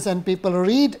existence and people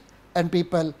read and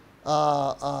people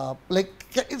like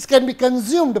it can be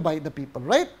consumed by the people,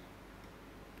 right.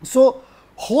 So,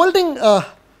 holding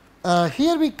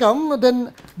here we come,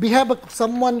 then we have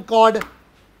someone called,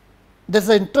 this is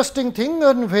an interesting thing,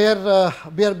 and where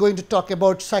we are going to talk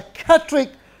about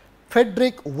psychiatric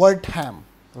Frederick Wertham,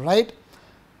 right.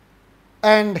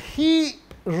 And he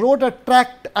wrote a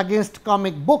tract against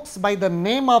comic books by the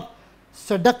name of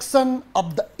Seduction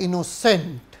of the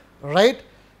Innocent, right.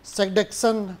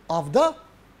 Seduction of the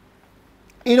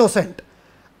Innocent,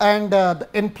 and the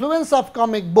influence of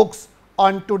comic books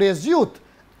on today's youth,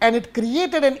 and it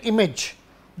created an image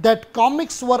that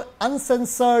comics were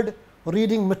uncensored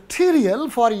reading material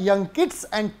for young kids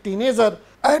and teenagers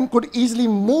and could easily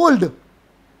mold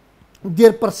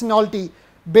their personality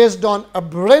based on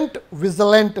aberrant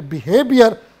violent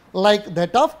behavior like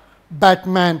that of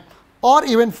Batman, or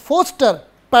even foster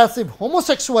passive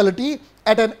homosexuality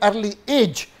at an early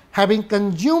age, having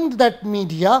consumed that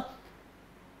media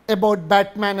about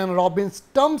Batman and Robin's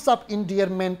terms of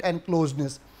endearment and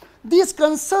closeness. These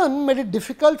concerns made it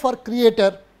difficult for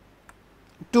creator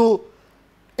to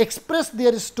express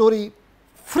their story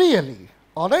freely.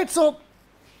 All right. So,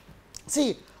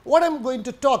 see what I am going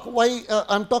to talk, why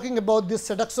I am talking about this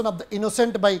Seduction of the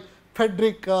Innocent by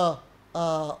Frederick,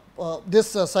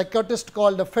 this psychiatrist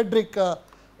called Frederick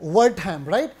Wertham,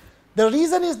 right. The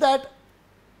reason is that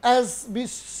as we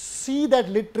see that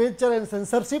literature and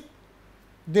censorship,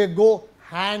 they go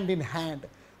hand in hand,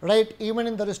 right. Even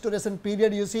in the Restoration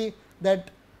period, you see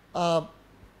that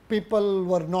people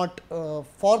were not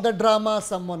for the drama,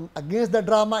 someone against the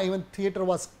drama, even theatre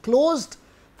was closed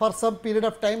for some period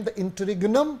of time, the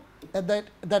interregnum, that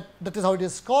is how it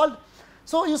is called.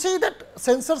 So, you see that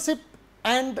censorship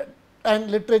and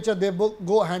literature, they both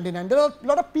go hand in hand. There are a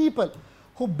lot of people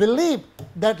who believe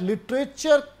that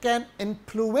literature can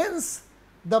influence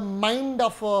the mind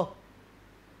of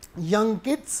young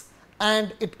kids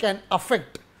and it can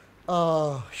affect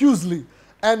hugely.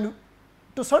 And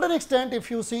to certain extent, if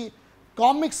you see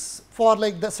comics for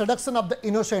like the Seduction of the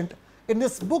Innocent, in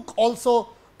this book also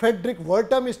Frederick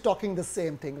Wertham is talking the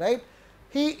same thing, right.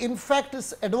 He in fact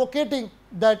is advocating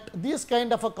that these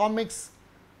kind of comics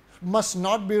must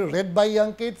not be read by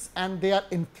young kids, and they are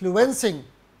influencing,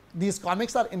 these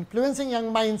comics are influencing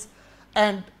young minds,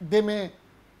 and they may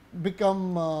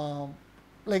become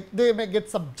like they may get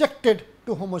subjected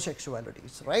to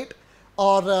homosexualities, right,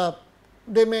 or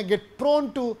they may get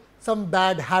prone to some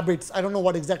bad habits. I do not know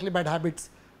what exactly bad habits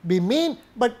be mean,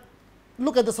 but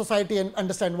look at the society and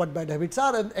understand what bad habits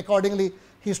are, and accordingly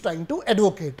he is trying to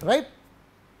advocate, right.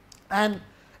 And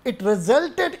it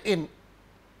resulted in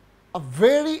a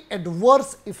very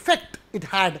adverse effect it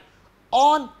had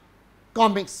on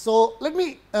comics. So, let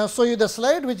me show you the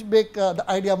slide which make the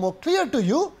idea more clear to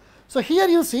you. So, here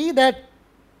you see that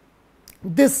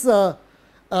this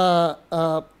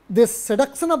this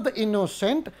Seduction of the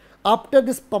Innocent, after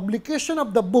this publication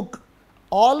of the book,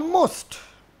 almost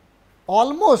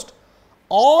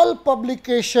all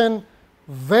publication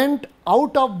went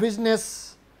out of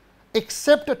business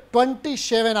except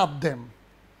 27 of them,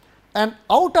 and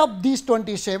out of these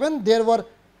 27 there were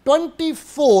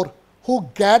 24 who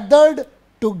gathered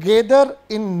together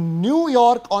in New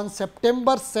York on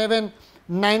September 7,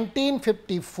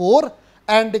 1954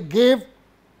 and gave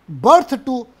birth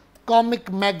to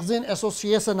Comic Magazine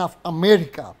Association of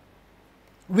America,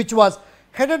 which was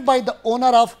headed by the owner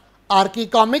of Archie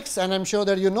Comics, and I am sure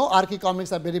that you know Archie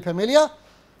Comics are very familiar.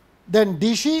 Then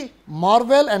DC,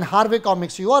 Marvel and Harvey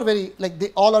Comics, you are very like they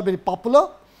all are very popular.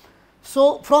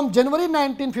 So, from January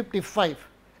 1955,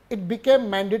 it became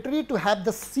mandatory to have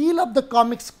the seal of the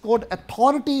Comics Code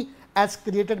Authority as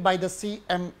created by the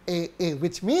CMAA,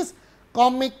 which means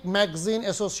Comic Magazine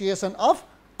Association of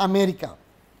America.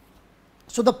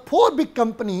 So, the four big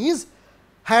companies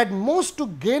had most to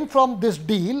gain from this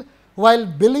deal,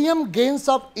 while William Gaines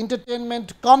of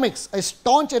Entertainment Comics, a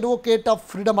staunch advocate of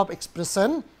freedom of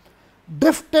expression,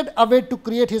 drifted away to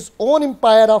create his own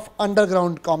empire of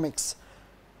underground comics.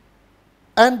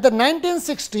 And the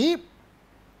 1960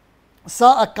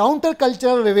 saw a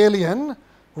countercultural rebellion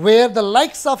where the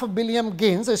likes of William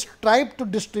Gaines strived to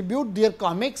distribute their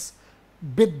comics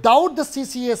without the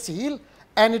CCA seal,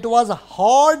 and it was a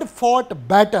hard fought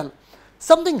battle.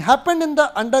 Something happened in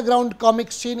the underground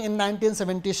comic scene in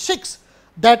 1976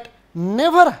 that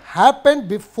never happened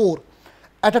before.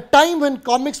 At a time when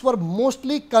comics were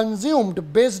mostly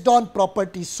consumed based on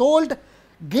property sold,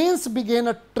 Gaines began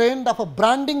a trend of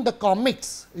branding the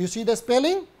comics. You see the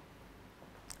spelling?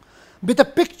 With a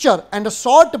picture and a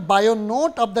short bio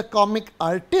note of the comic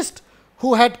artist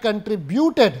who had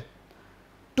contributed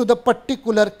to the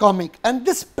particular comic. And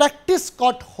this practice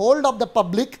caught hold of the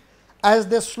public as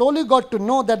they slowly got to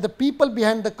know that the people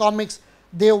behind the comics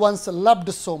they once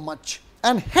loved so much.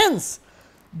 And hence,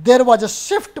 there was a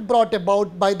shift brought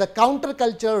about by the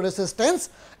counterculture resistance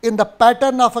in the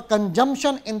pattern of a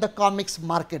consumption in the comics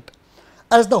market.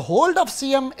 As the hold of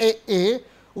CMAA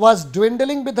was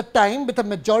dwindling with the time, with a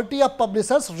majority of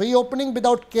publishers reopening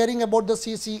without caring about the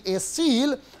CCA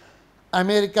seal,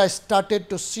 America started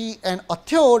to see an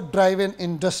author-driven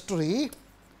industry.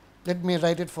 Let me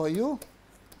write it for you.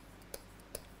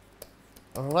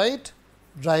 Right,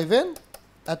 driven,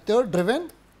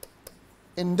 author-driven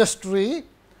industry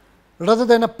rather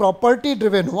than a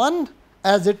property-driven one,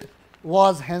 as it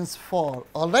was henceforth.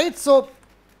 All right. So,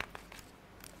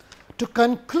 to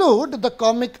conclude, the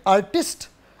comic artists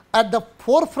at the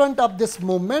forefront of this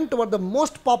movement were the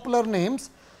most popular names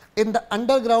in the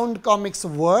underground comics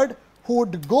world who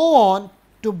would go on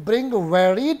to bring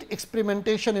varied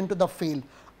experimentation into the field.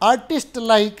 Artists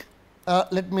like,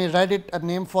 let me write it a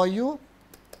name for you,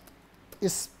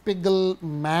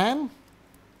 Spiegelman,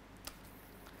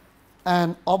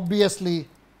 and obviously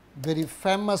very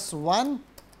famous one,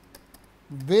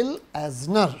 Will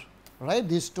Eisner, right?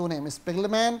 These two names,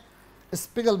 Spiegelman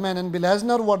and Will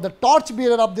Eisner were the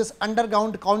torchbearer of this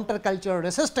underground counterculture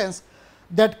resistance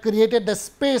that created the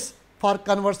space for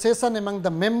conversation among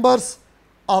the members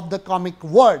of the comic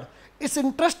world. It's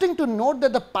interesting to note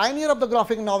that the pioneer of the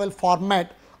graphic novel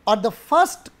format, or the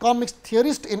first comics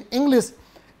theorist in English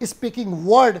speaking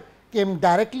world, came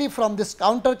directly from this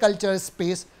counterculture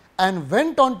space and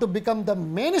went on to become the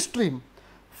mainstream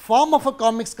form of a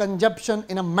comics consumption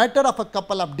in a matter of a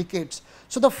couple of decades.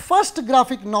 So, the first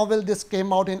graphic novel this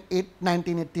came out in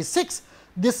 1986.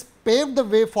 This paved the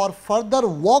way for further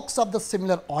works of the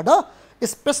similar order,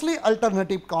 especially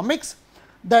alternative comics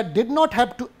that did not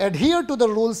have to adhere to the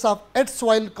rules of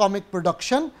erstwhile comic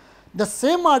production. The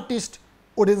same artist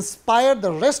would inspire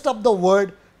the rest of the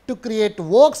world to create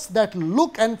works that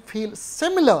look and feel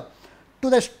similar to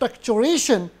the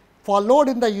structuration followed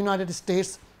in the United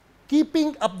States,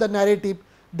 keeping up the narrative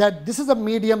that this is a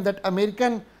medium that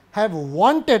Americans have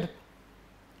wanted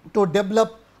to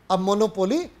develop a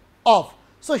monopoly of.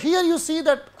 So, here you see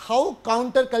that how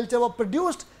counterculture was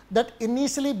produced, that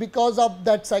initially because of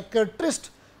that psychiatrist,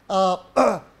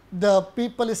 the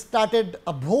people started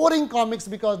abhorring comics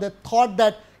because they thought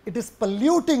that it is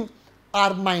polluting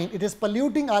our mind, it is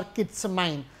polluting our kids'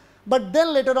 mind. But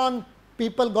then later on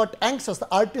people got anxious, the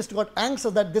artist got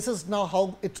anxious that this is now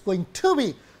how it is going to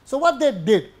be. So, what they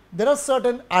did, there are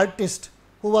certain artists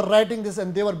who were writing this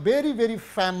and they were very, very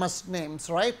famous names,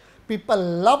 right. People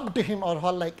loved him or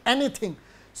her like anything.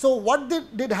 So, what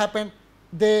did happen,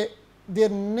 their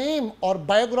name or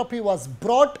biography was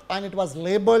brought and it was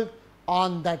labeled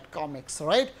on that comics,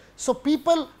 right. So,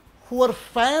 people who were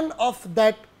fan of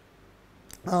that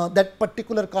that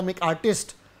particular comic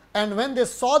artist, and when they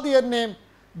saw their name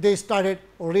they started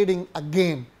reading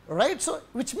again, right. So,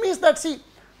 which means that, see,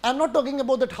 I am not talking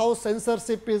about that how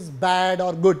censorship is bad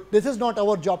or good, this is not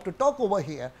our job to talk over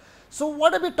here. So,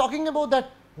 what are we talking about,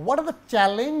 that what are the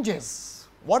challenges,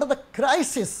 what are the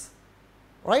crises,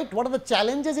 right, what are the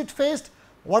challenges it faced,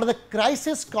 what are the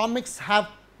crises comics have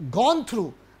gone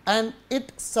through, and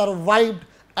it survived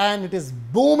and it is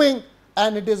booming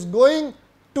and it is going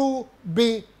to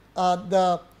be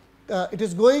it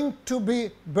is going to be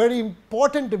very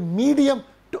important medium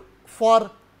to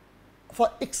for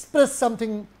express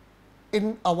something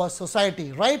in our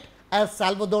society, right. As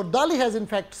Salvador Dali has in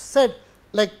fact said,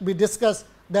 like we discussed,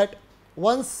 that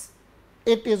once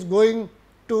it is going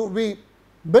to be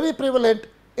very prevalent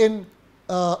in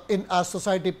our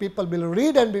society, people will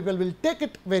read and people will take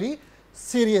it very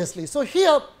seriously. So,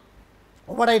 here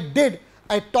what I did,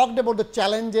 I talked about the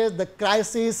challenges, the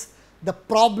crisis, the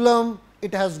problem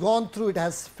it has gone through, it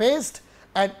has faced,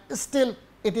 and still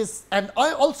it is, and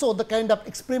I also the kind of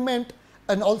experiment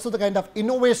and also the kind of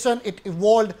innovation it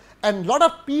evolved, and lot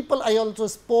of people I also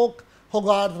spoke,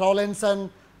 Hogarth, Rawlinson,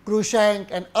 Cruikshank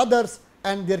and others,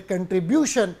 and their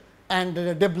contribution and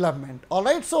their development. All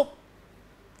right. So,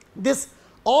 this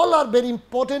all are very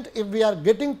important if we are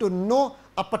getting to know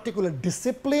a particular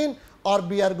discipline or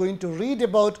we are going to read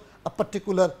about a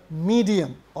particular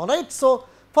medium. All right. So,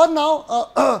 for now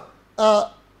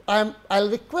I will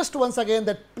request once again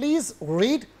that please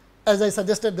read as I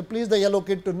suggested, please the yellow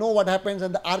kid to know what happens,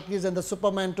 and the Archies and the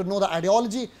Superman to know the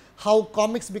ideology, how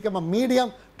comics become a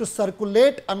medium to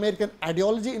circulate American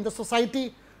ideology in the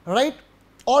society, right,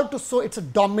 or to show its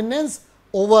dominance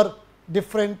over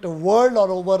different world or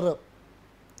over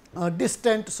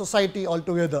distant society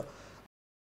altogether.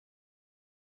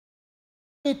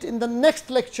 In the next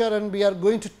lecture, and we are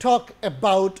going to talk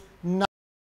about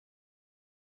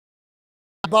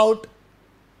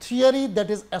theory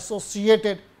that is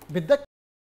associated with the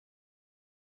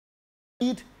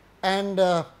need and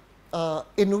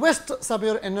invest some of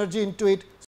your energy into it,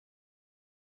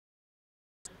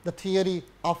 the theory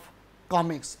of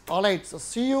comics. All right, so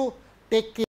see you,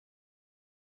 take care.